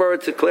expect the Amora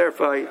to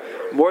clarify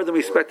more than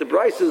we expect. The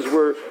Brises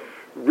were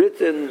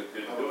written.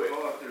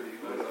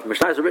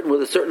 Mishnahs are written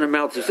with a certain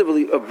amount,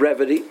 specifically of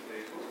brevity.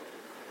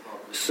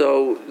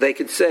 So they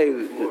could say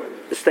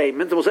a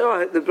statement, and we'll say, "Oh,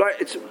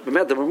 it's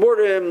B'metam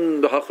Amurim,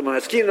 the Hacham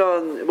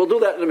Haskinon." We'll do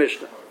that in the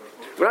Mishnah.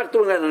 We're not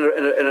doing that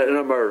in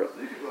a Murrah.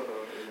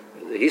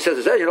 He says,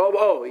 the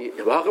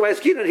Hacham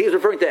Haskinon. He's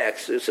referring to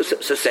X. So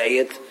say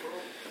it.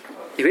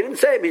 If he didn't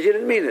say it, it means he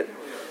didn't mean it.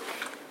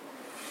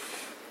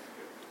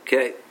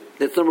 Okay,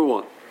 that's number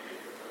one.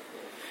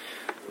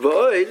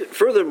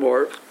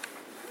 Furthermore,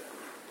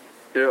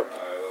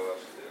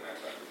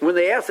 when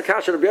they asked the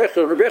Kasha Rabbi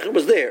Yochanan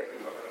was there.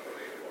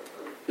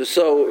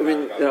 So,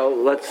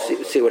 let's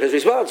see what his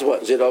response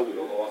was.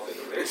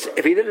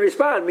 If he didn't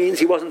respond, it means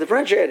he wasn't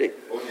differentiating.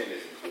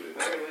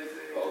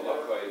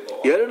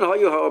 The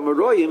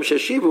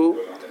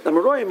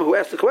Meroyim who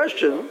asked the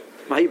question,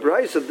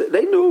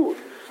 they knew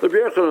Rabbi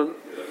Yochanan,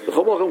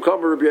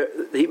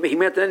 he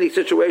meant in any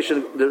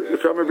situation, the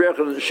Rabbi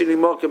Yochanan, Shini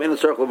Malkim, and the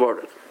circle of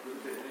order.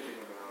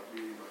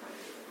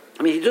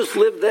 I mean, he just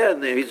lived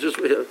then. He's just,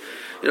 they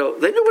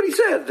knew what he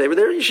said. They were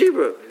there in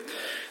yeshiva.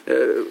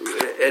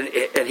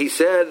 And he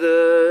said,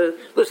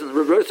 listen,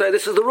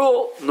 this is the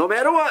rule, no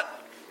matter what.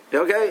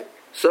 Okay?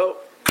 So,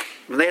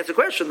 when they asked the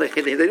question, they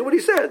knew what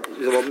he said.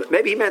 He said, well,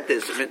 maybe he meant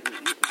this.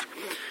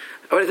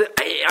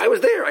 I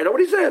was there, I know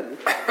what he said.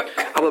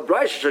 The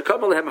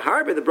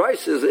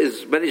Bryce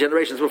is many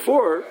generations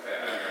before.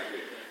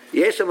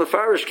 Yeshem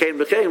Lefarish came,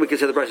 we can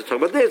say the Bryce is talking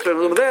about this,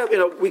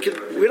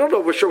 we don't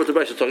know for sure what the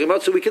Bryce is talking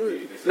about, so we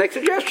can make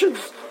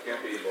suggestions.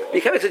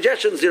 You can make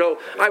suggestions,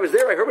 I was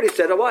there, I heard what he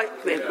said,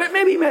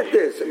 maybe he meant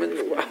this. I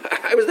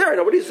was there, I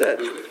know what he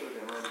said.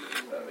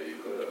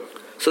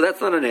 So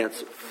that's not an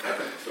answer.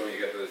 So when you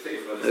get to the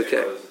Sefer, okay.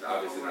 It's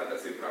obviously not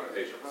that same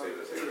connotation.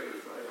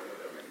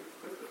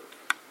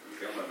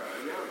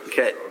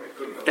 Okay.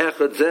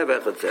 Echad Zeb.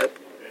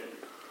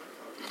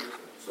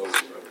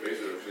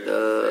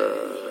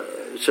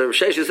 So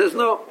Shesha says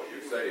no.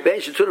 Ben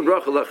Shetun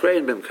Bracha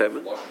Lachrein Bim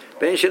Kemen.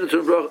 Ben Shetun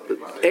Bracha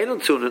Einon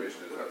Tunen.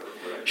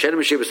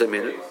 Shenem Shivas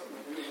Amina.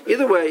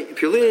 Either way,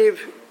 if you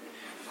leave,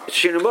 it's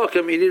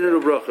Shinamakam. You need a new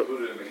bracha.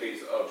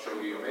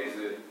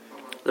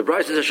 The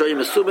Bryce says Shoyim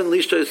Mesubin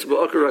Lishtos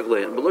Ba'akar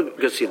Raglein. But look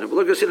Gasina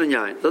and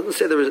Yain. It doesn't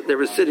say they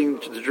were sitting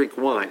to drink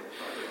wine.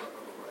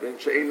 Ben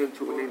She'enon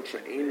Tunen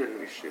She'enon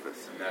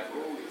Mishivas.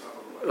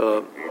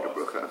 The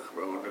bracha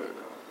Achrona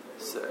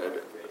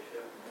said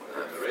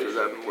after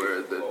them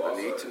where they've been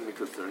eaten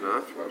because they're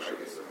not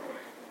Mishivas.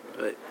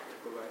 Right.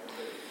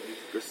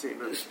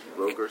 Gasina,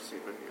 low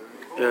Gasina.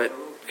 Right.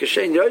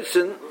 Kashen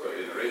Yotzen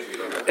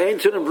Ein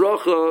Tunen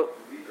Bracha.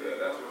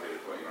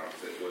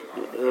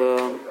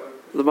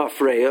 the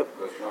mafreya.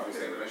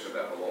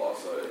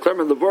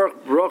 Clement the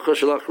bracha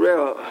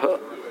shalachreya.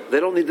 They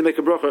don't need to make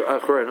a bracha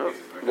achrena.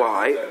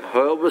 Why?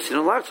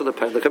 So the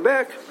pen to come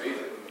back.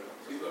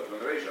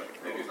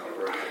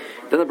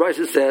 Then the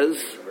Brisa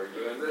says,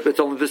 it's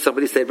only if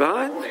somebody stayed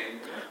behind.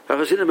 Well,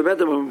 this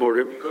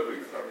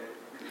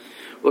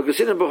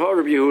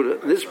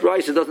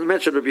Brisa doesn't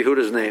mention Rabbi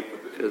Yehuda's name,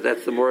 because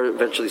that's the more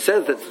eventually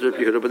says that's Rabbi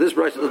Yehuda, but this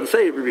Brisa doesn't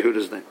say Rabbi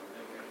Yehuda's name.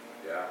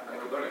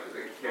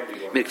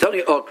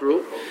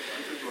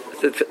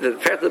 The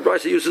fact that the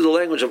Brisa uses the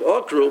language of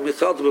Okru,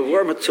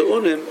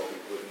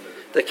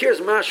 the Akira is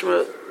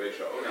mashma,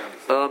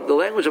 the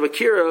language of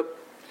Akira,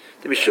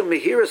 they sort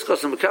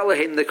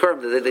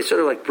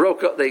of like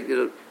broke up, they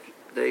were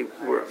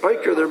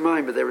oiker their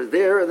mind, but they were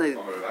there and they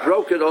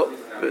broke it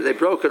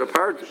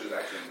apart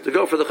to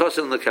go for the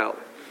chassan and the kal.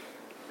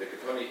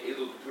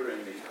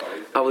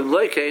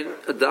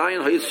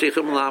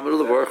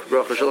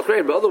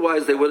 But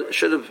otherwise they would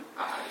should have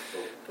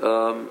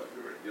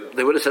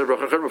said a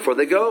bracha before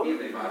they go.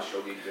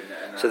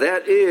 So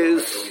that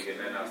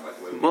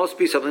must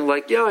be something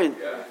like yain.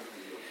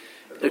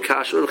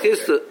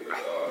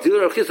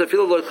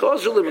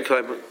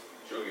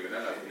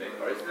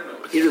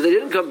 Either they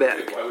didn't come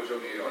back.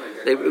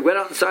 They went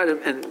outside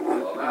and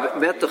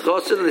met the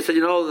chosin, and they said,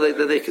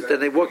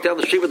 they walked down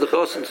the street with the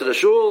chosin to the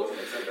shul,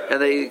 and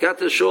they got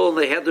to the shul and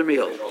they had their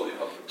meal.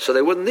 So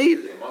they wouldn't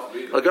need. They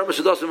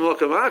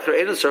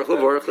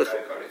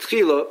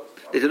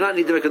do not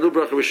need to make a new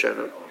bracha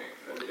rishena.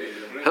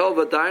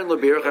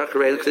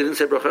 Because they didn't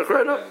say bracha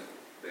achrena.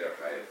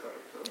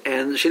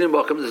 And Shinim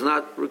Bakum does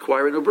not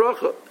require a new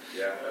bracha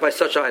by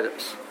such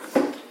items.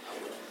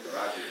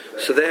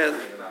 So then,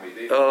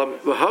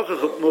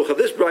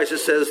 this Brisa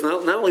says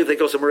not only if they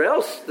go somewhere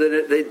else,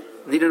 then they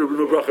need a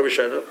new bracha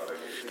rishena.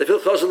 They feel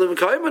chazal them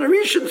kaim and a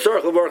rishon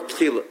sarach levarach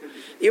tchila.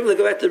 Even if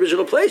they go back to the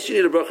original place, you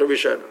need a bracha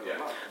rishena.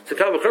 So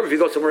if you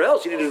go somewhere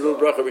else, you need a new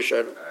bracha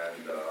rishena.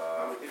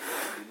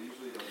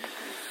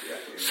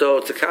 So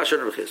it's a kasha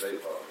and a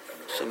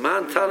So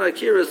man tana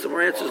akiras, the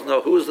more answers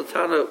no. Who is the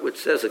tana which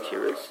says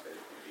akiras?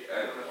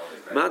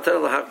 Man tana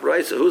lahak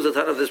brisa. Who's the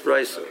tana of this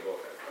brisa?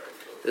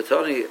 The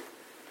tani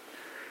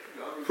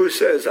who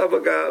says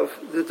avagav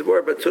the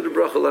word but to the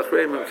bracha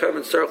lachreim and come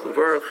and circle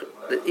varach.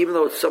 Even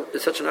though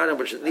it's such an item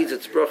which needs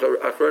its bracha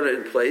achrona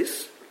in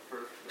place,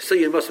 still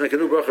you must make a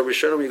new bracha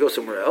rishon when you go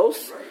somewhere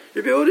else.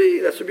 Rabbi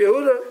Yehudi, that's Rabbi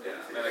Yehuda,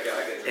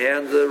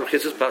 and the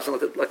Rechis is passing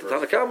like the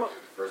Tanakama.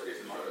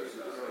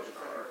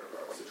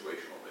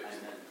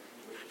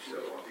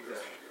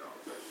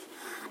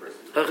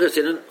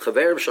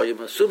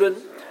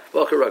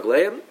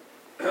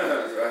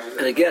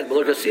 And again,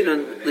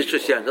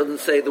 doesn't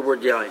say the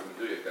word yain.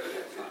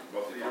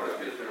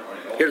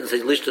 Here it doesn't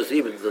say lishtas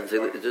even. It doesn't say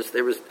it just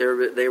they were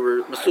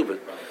masubin.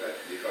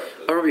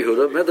 Rabbi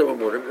Yehuda, Medar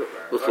Mordim,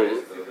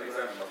 L'chul.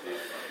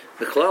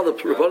 The klal the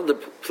rabbanon the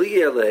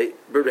pliyele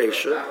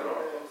bereisha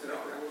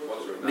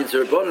means the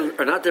rabbanon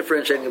are not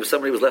differentiating if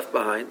somebody was left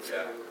behind.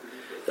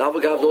 The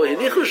avagav lo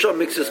hinichu sham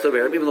mixes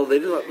kaverim, even though they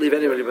did not leave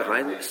anybody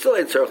behind, still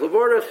ain't tzarich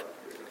levorach.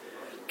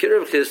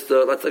 Kirav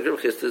chista, that's like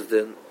Rav Chista's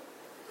din.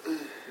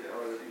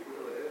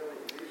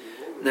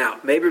 Now,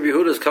 maybe Rabbi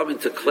Yehuda is coming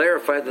to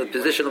clarify the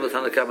position of the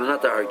Tanakhama,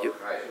 not to argue.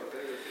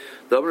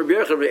 The Amar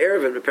Rabbi Yechon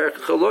Erevin Beperek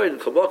Chaloin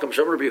Chabalkam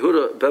Shamar Rabbi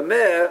Yehuda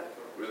Bameh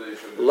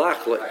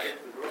Lachlik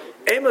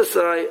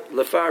Emasai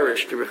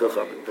Lefarish to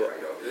Chachamim.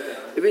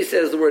 If he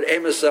says the word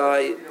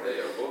Emasai,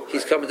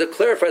 he's coming to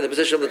clarify the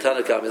position of the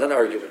Tanakhama. He's not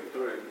arguing.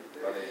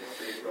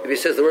 If he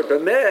says the word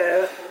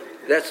Bameh,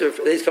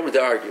 he's coming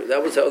to argue.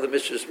 That was how the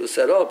mistress was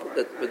set up.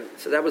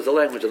 So that was the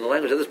language, and the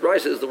language of this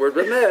Brisa is the word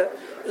Bameh.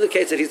 In the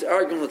case that he's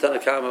arguing with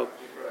Tanakhama,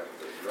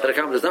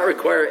 Tanakhama does not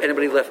require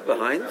anybody left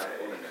behind,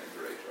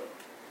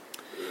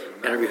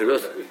 and Rabbi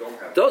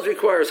Yehuda does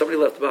require somebody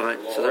left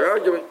behind. So they're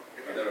arguing.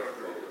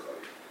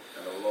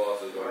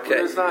 Okay.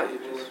 Where's that?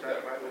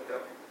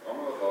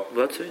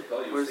 What's it?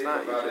 Where's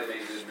that?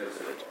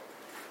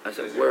 I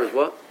said, where is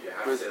what?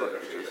 Where's that?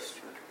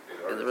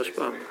 In the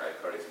Rishbam.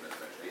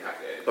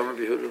 Rabbi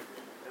Yehuda.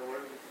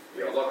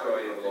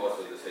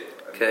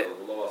 Okay.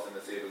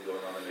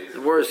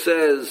 The word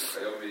says,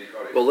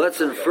 well,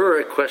 let's infer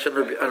a question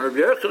on Rabbi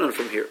Yochanan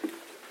from here.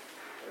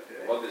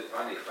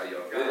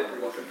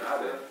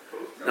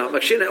 Now,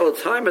 Makshina el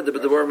time at the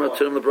B'dvar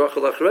Maturim the Bracha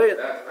Lachrei.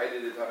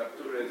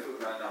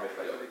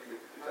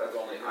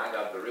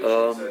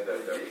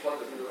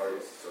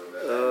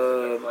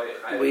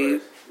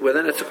 Well,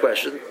 then it's a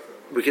question.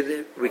 We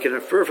can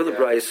infer from the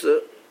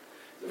Brisa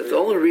that the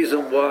only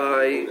reason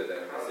why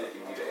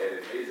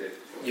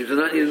you do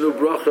not need a new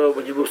bracha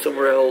when you move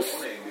somewhere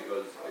else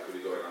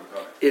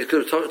is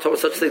because we're talking about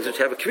such things which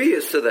have a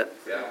kviyas to them.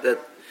 That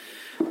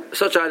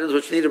such items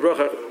which need a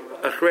bracha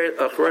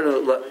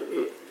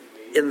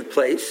in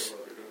place,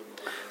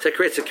 that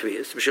creates a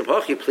kviyas.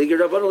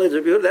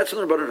 That's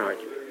when the Rabbanan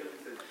argue.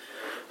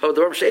 But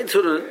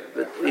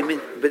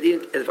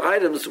if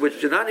items which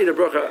do not need a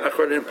bracha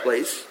achrona in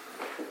place,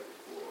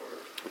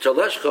 which are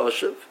less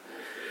chashuv,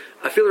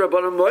 I feel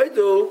Rabbanan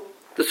moedu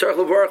the Tzarech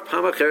Levarach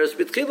Pamacheres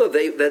B'tchila,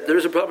 that there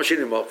is a problem with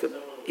Shini Mokim.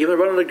 Even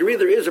if I don't agree,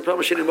 there is a problem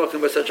with Shini Mokim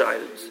by such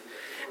items.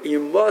 And you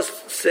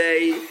must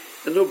say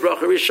the new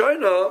bracha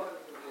Rishona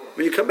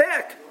when you come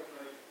back.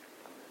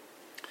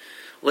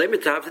 So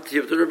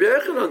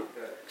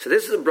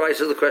this is the Bryce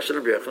of the question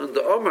of Rabbi Yochanan.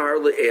 The Omar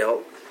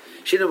Le'el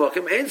Shini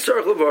Mokim ain't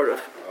Tzarech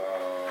Levarach.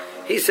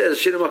 He says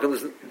Shini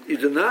Mokim, you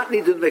do not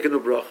need to make a new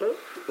bracha.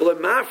 Well, a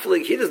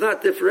maflig, he does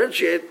not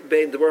differentiate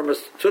between the Dvarim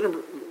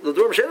Tunim, the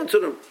Dvarim She'ein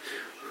Tunim,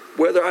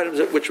 whether items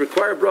which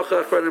require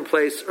bracha are in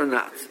place or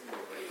not.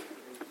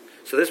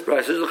 So this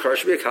price is the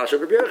should be a kasha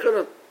of Rabbi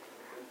Yochanan.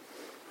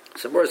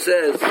 Some more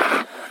says,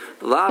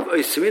 Lav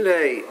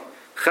oismine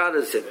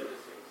chadazin.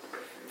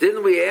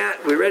 Didn't we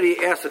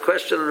already asked the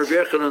question on Rabbi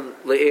Yochanan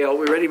Le'el,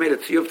 we already made a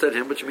tiyufta on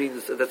him, which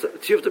means,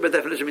 tiyufta by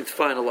definition means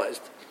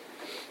finalized.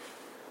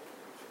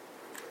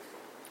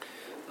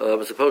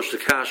 As opposed to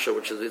kasha,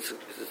 which is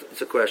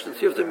it's a question.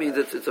 Tiyufta means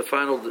it's a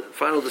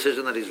final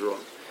decision that he's wrong.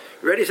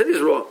 We already said he's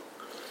wrong.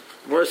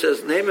 More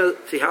says, name a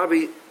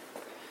tihabi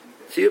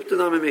tiyufta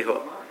nami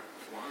miho.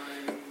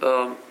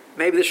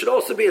 Maybe there should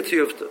also be a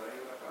tiyufta.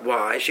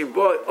 Why?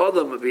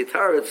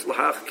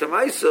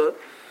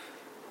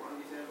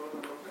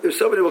 If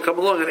somebody will come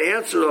along and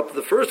answer up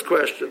the first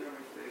question,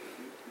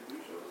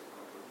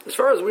 as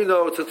far as we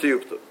know, it's a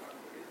tiyufta.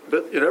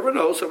 But you never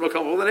know, someone will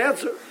come along with an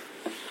answer.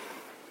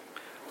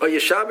 I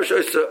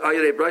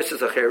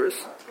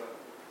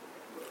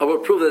will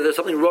prove that there's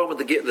something wrong with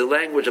the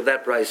language of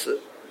that brisa,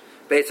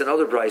 based on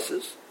other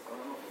brises.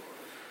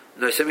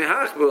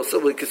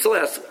 We can still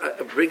ask,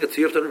 bring a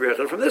tiyufta and Rabbi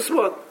Yochanan from this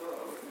one.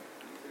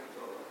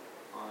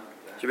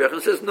 Rabbi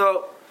Yochanan says,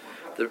 no.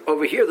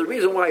 Over here, the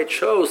reason why it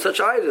chose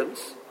such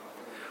items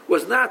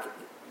was not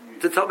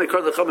to tell me,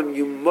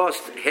 you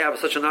must have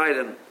such an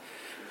item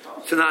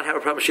to not have a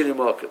problem with Shini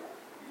Mokim.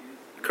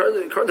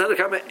 According to the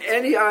comment,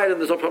 any item,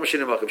 there's no problem with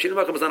Shini Mokim. Shini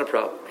Mokim is not a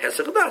problem.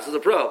 Hesech Hadas is a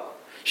problem.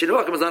 Shini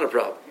Mokim is not a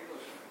problem.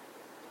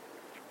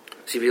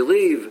 So if you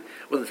leave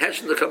with the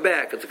intention to come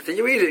back and to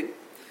continue eating,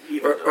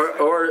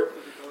 or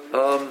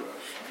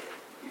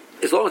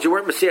as long as you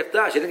weren't Mesiach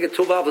Dash, you didn't get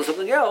too involved in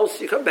something else,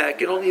 you come back,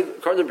 you don't need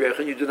Kardan Brech,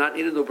 and you do not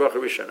need a new Bracha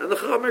Rishon. And the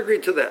Chacham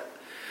agreed to that.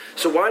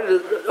 So why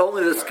did it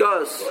only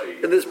discuss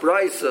in this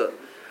Brisa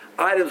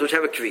items which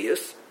have a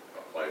Kviyas?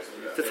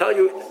 To tell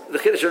you, the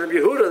Chiddush of Rabbi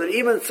Yehuda, that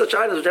even such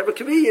items which have a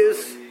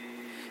Kviyas,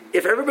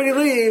 if everybody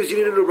leaves, you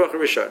need a new Bracha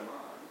Rishon.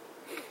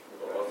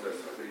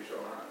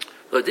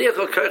 L'diach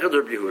al-kaychad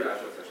Rabbi Yehuda.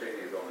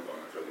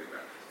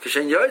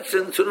 Kishen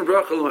yotzin tunu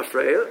Bracha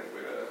l'mafreya.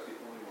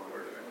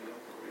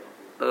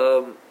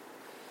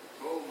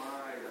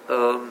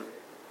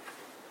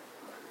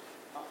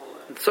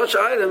 Such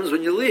items,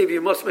 when you leave,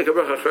 you must make a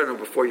bracha acharna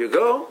before you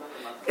go,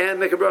 and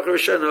make a bracha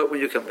rishona when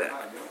you come back.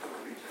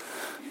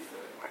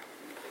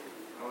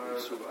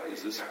 So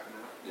is this,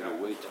 in a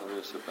way, telling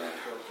us about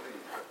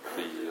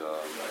the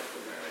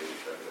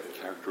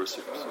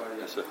characteristics of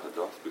Hesed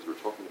Hadas? Because we're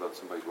talking about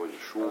somebody going to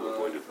shul or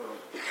going to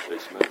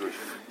base medrash.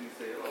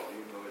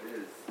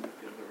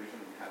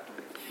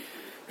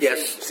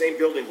 Yes. Same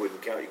building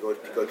wouldn't count. You go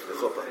to the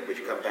chuppah, but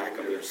you come back.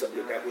 I mean,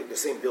 the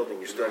same building,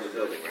 you're still in the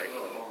building, right?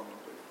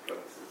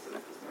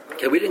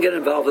 Okay, we didn't get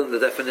involved in the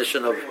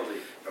definition of,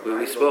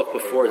 we spoke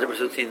before, the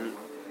difference between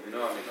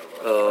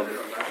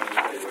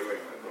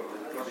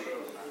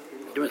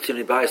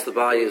bias the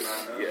bias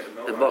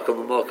and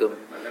malkum.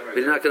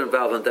 We did not get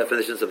involved in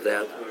definitions of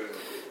that.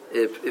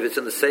 If it's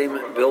in the same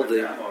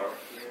building,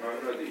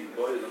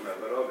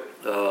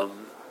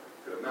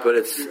 but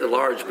it's a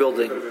large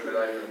building,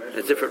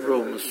 it's different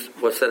rooms,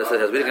 what status it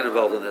has. We didn't get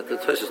involved in that. The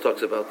Tosfos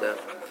talks about that.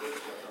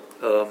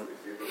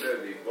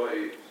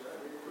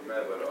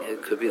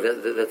 It could be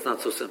that's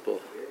not so simple.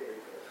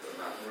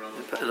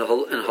 In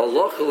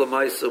halacha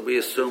l'maisa, we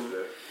assume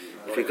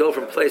if you go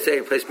from place A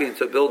and place B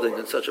into a building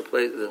in such a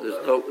place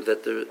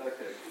that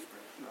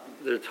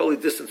they're totally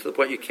distant to the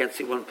point you can't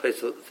see one place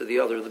to the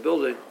other in the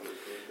building,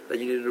 then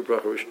you need a new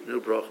bracha.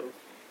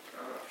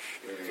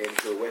 Came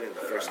to a wedding,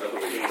 the first night we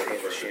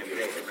had the champagne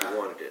if you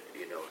wanted it,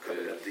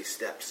 coming up these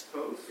steps.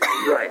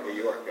 Right. New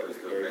York, that was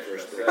the very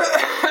first thing.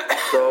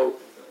 So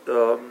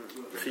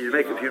if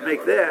you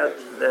make that,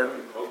 then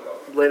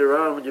later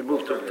on when you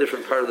move to a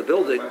different part of the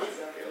building,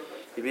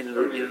 you need a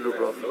new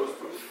bracha.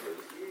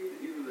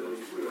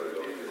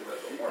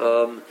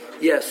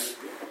 Yes.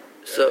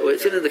 So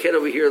it's indicated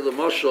over here, the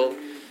mashal,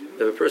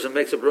 if a person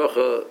makes a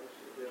bracha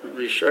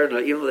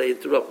rishona, even though they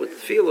interrupt with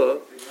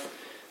tefillah,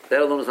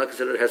 that alone is not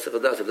considered hesed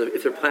hadas.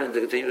 If they're planning to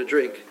continue to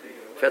drink,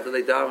 the fact that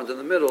they davened in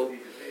the middle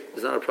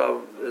is not a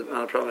problem.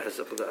 Not a problem with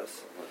hesed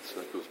hadas. So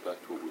that goes back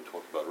to what we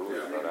talked about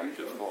earlier about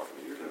active thought.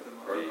 You can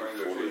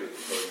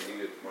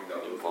be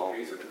fully involved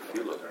in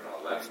tefillah.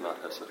 That's not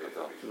hesed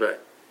hadas. Right.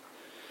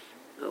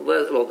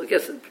 Well, I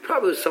guess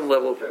probably some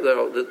level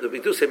that we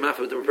do say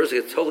mafia, but the person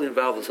gets totally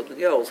involved in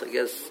something else. I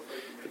guess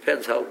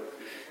depends how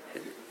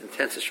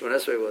intense the Shemon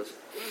Esrei was.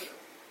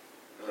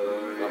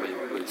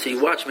 So you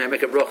watch me, I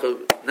make a bracha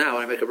now,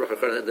 and I make a bracha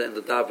at the end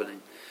of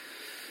davening.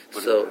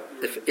 So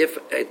if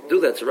I do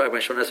that, so right, my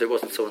Shemon Esrei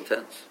wasn't so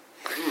intense.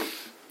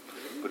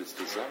 But it's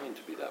designed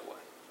to be that way.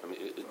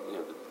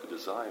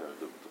 desire,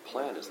 the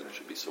plan is that it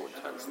should be so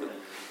intense that,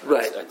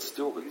 Right. and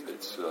still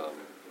it's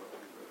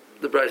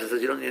The Brisa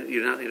says you don't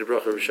need a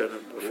bracha Rishona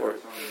before,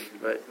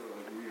 right?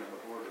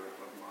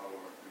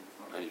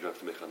 and you don't have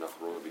to make a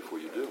nachrona before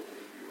you do.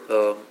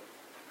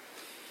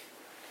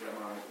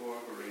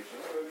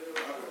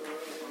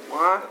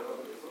 What?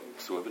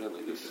 So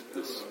evidently, this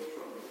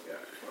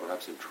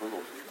perhaps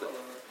internal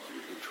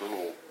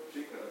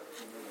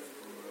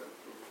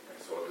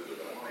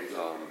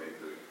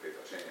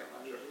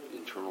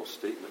internal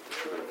statement that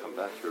you're going to come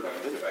back here to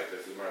finish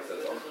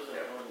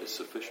is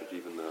sufficient,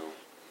 even though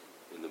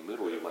in the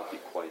middle you might be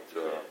quite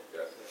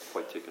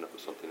taken up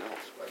with something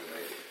else.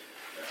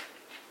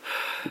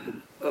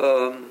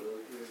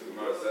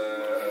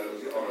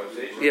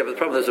 Yeah, but the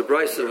problem is a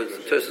brisa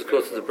with Tosus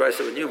quotes the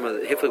brisa of Numa,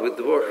 hiflig with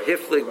the word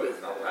hiflig.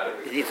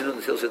 You need to know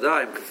the Sil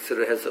Sedaim,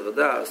 consider heads of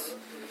Adas.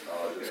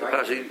 So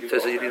Pashi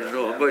says that you need to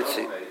know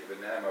Hamoitzi.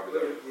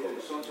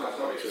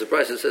 So the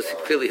brisa says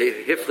clearly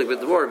hiflig with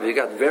the word. You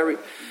got very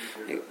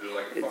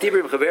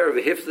Dibrim Chaver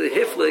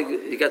hiflig.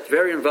 You got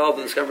very involved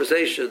in this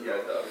conversation.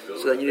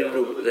 So then you need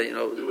to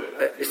know.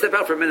 You step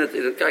out for a minute.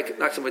 The guy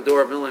knocks on my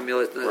door.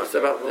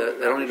 Step out. I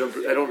don't need.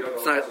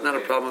 It's not a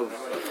problem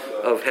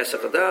of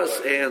Hesach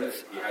Adas, and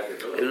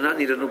I do not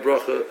need a new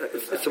bracha.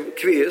 It's some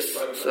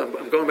kviyas, so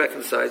I'm going back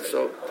inside,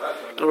 so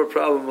I don't have a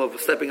problem of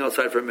stepping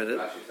outside for a minute.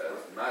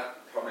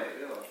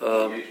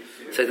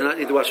 So I do not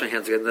need to wash my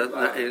hands again.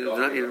 I do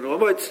not need a new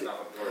amoitzi.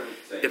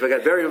 If I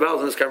got very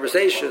involved in this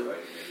conversation,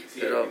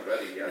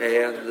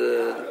 and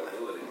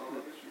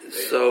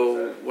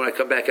so when I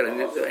come back and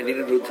I need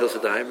a new Til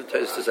Sedayim, and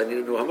Tosus says I need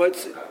a new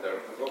hamoitzi.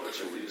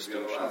 So the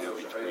distinction there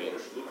between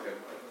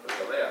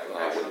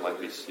what might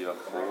be siyach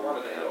and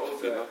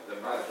tefillah.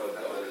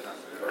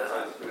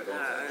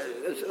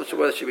 So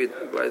why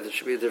there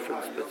should be a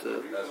difference, but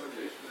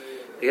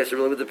I guess it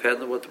really would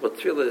depend on what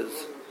tefillah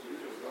is.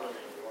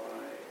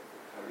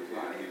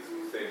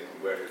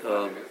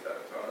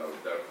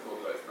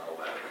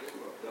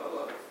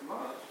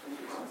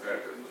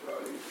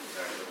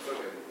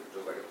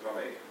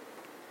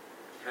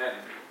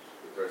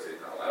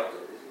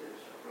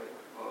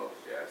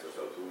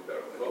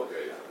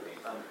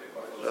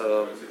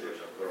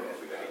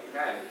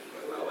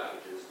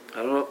 I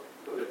don't know.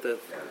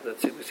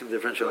 That seems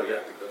differential like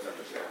that.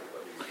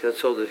 Okay,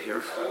 let's hold it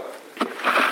here.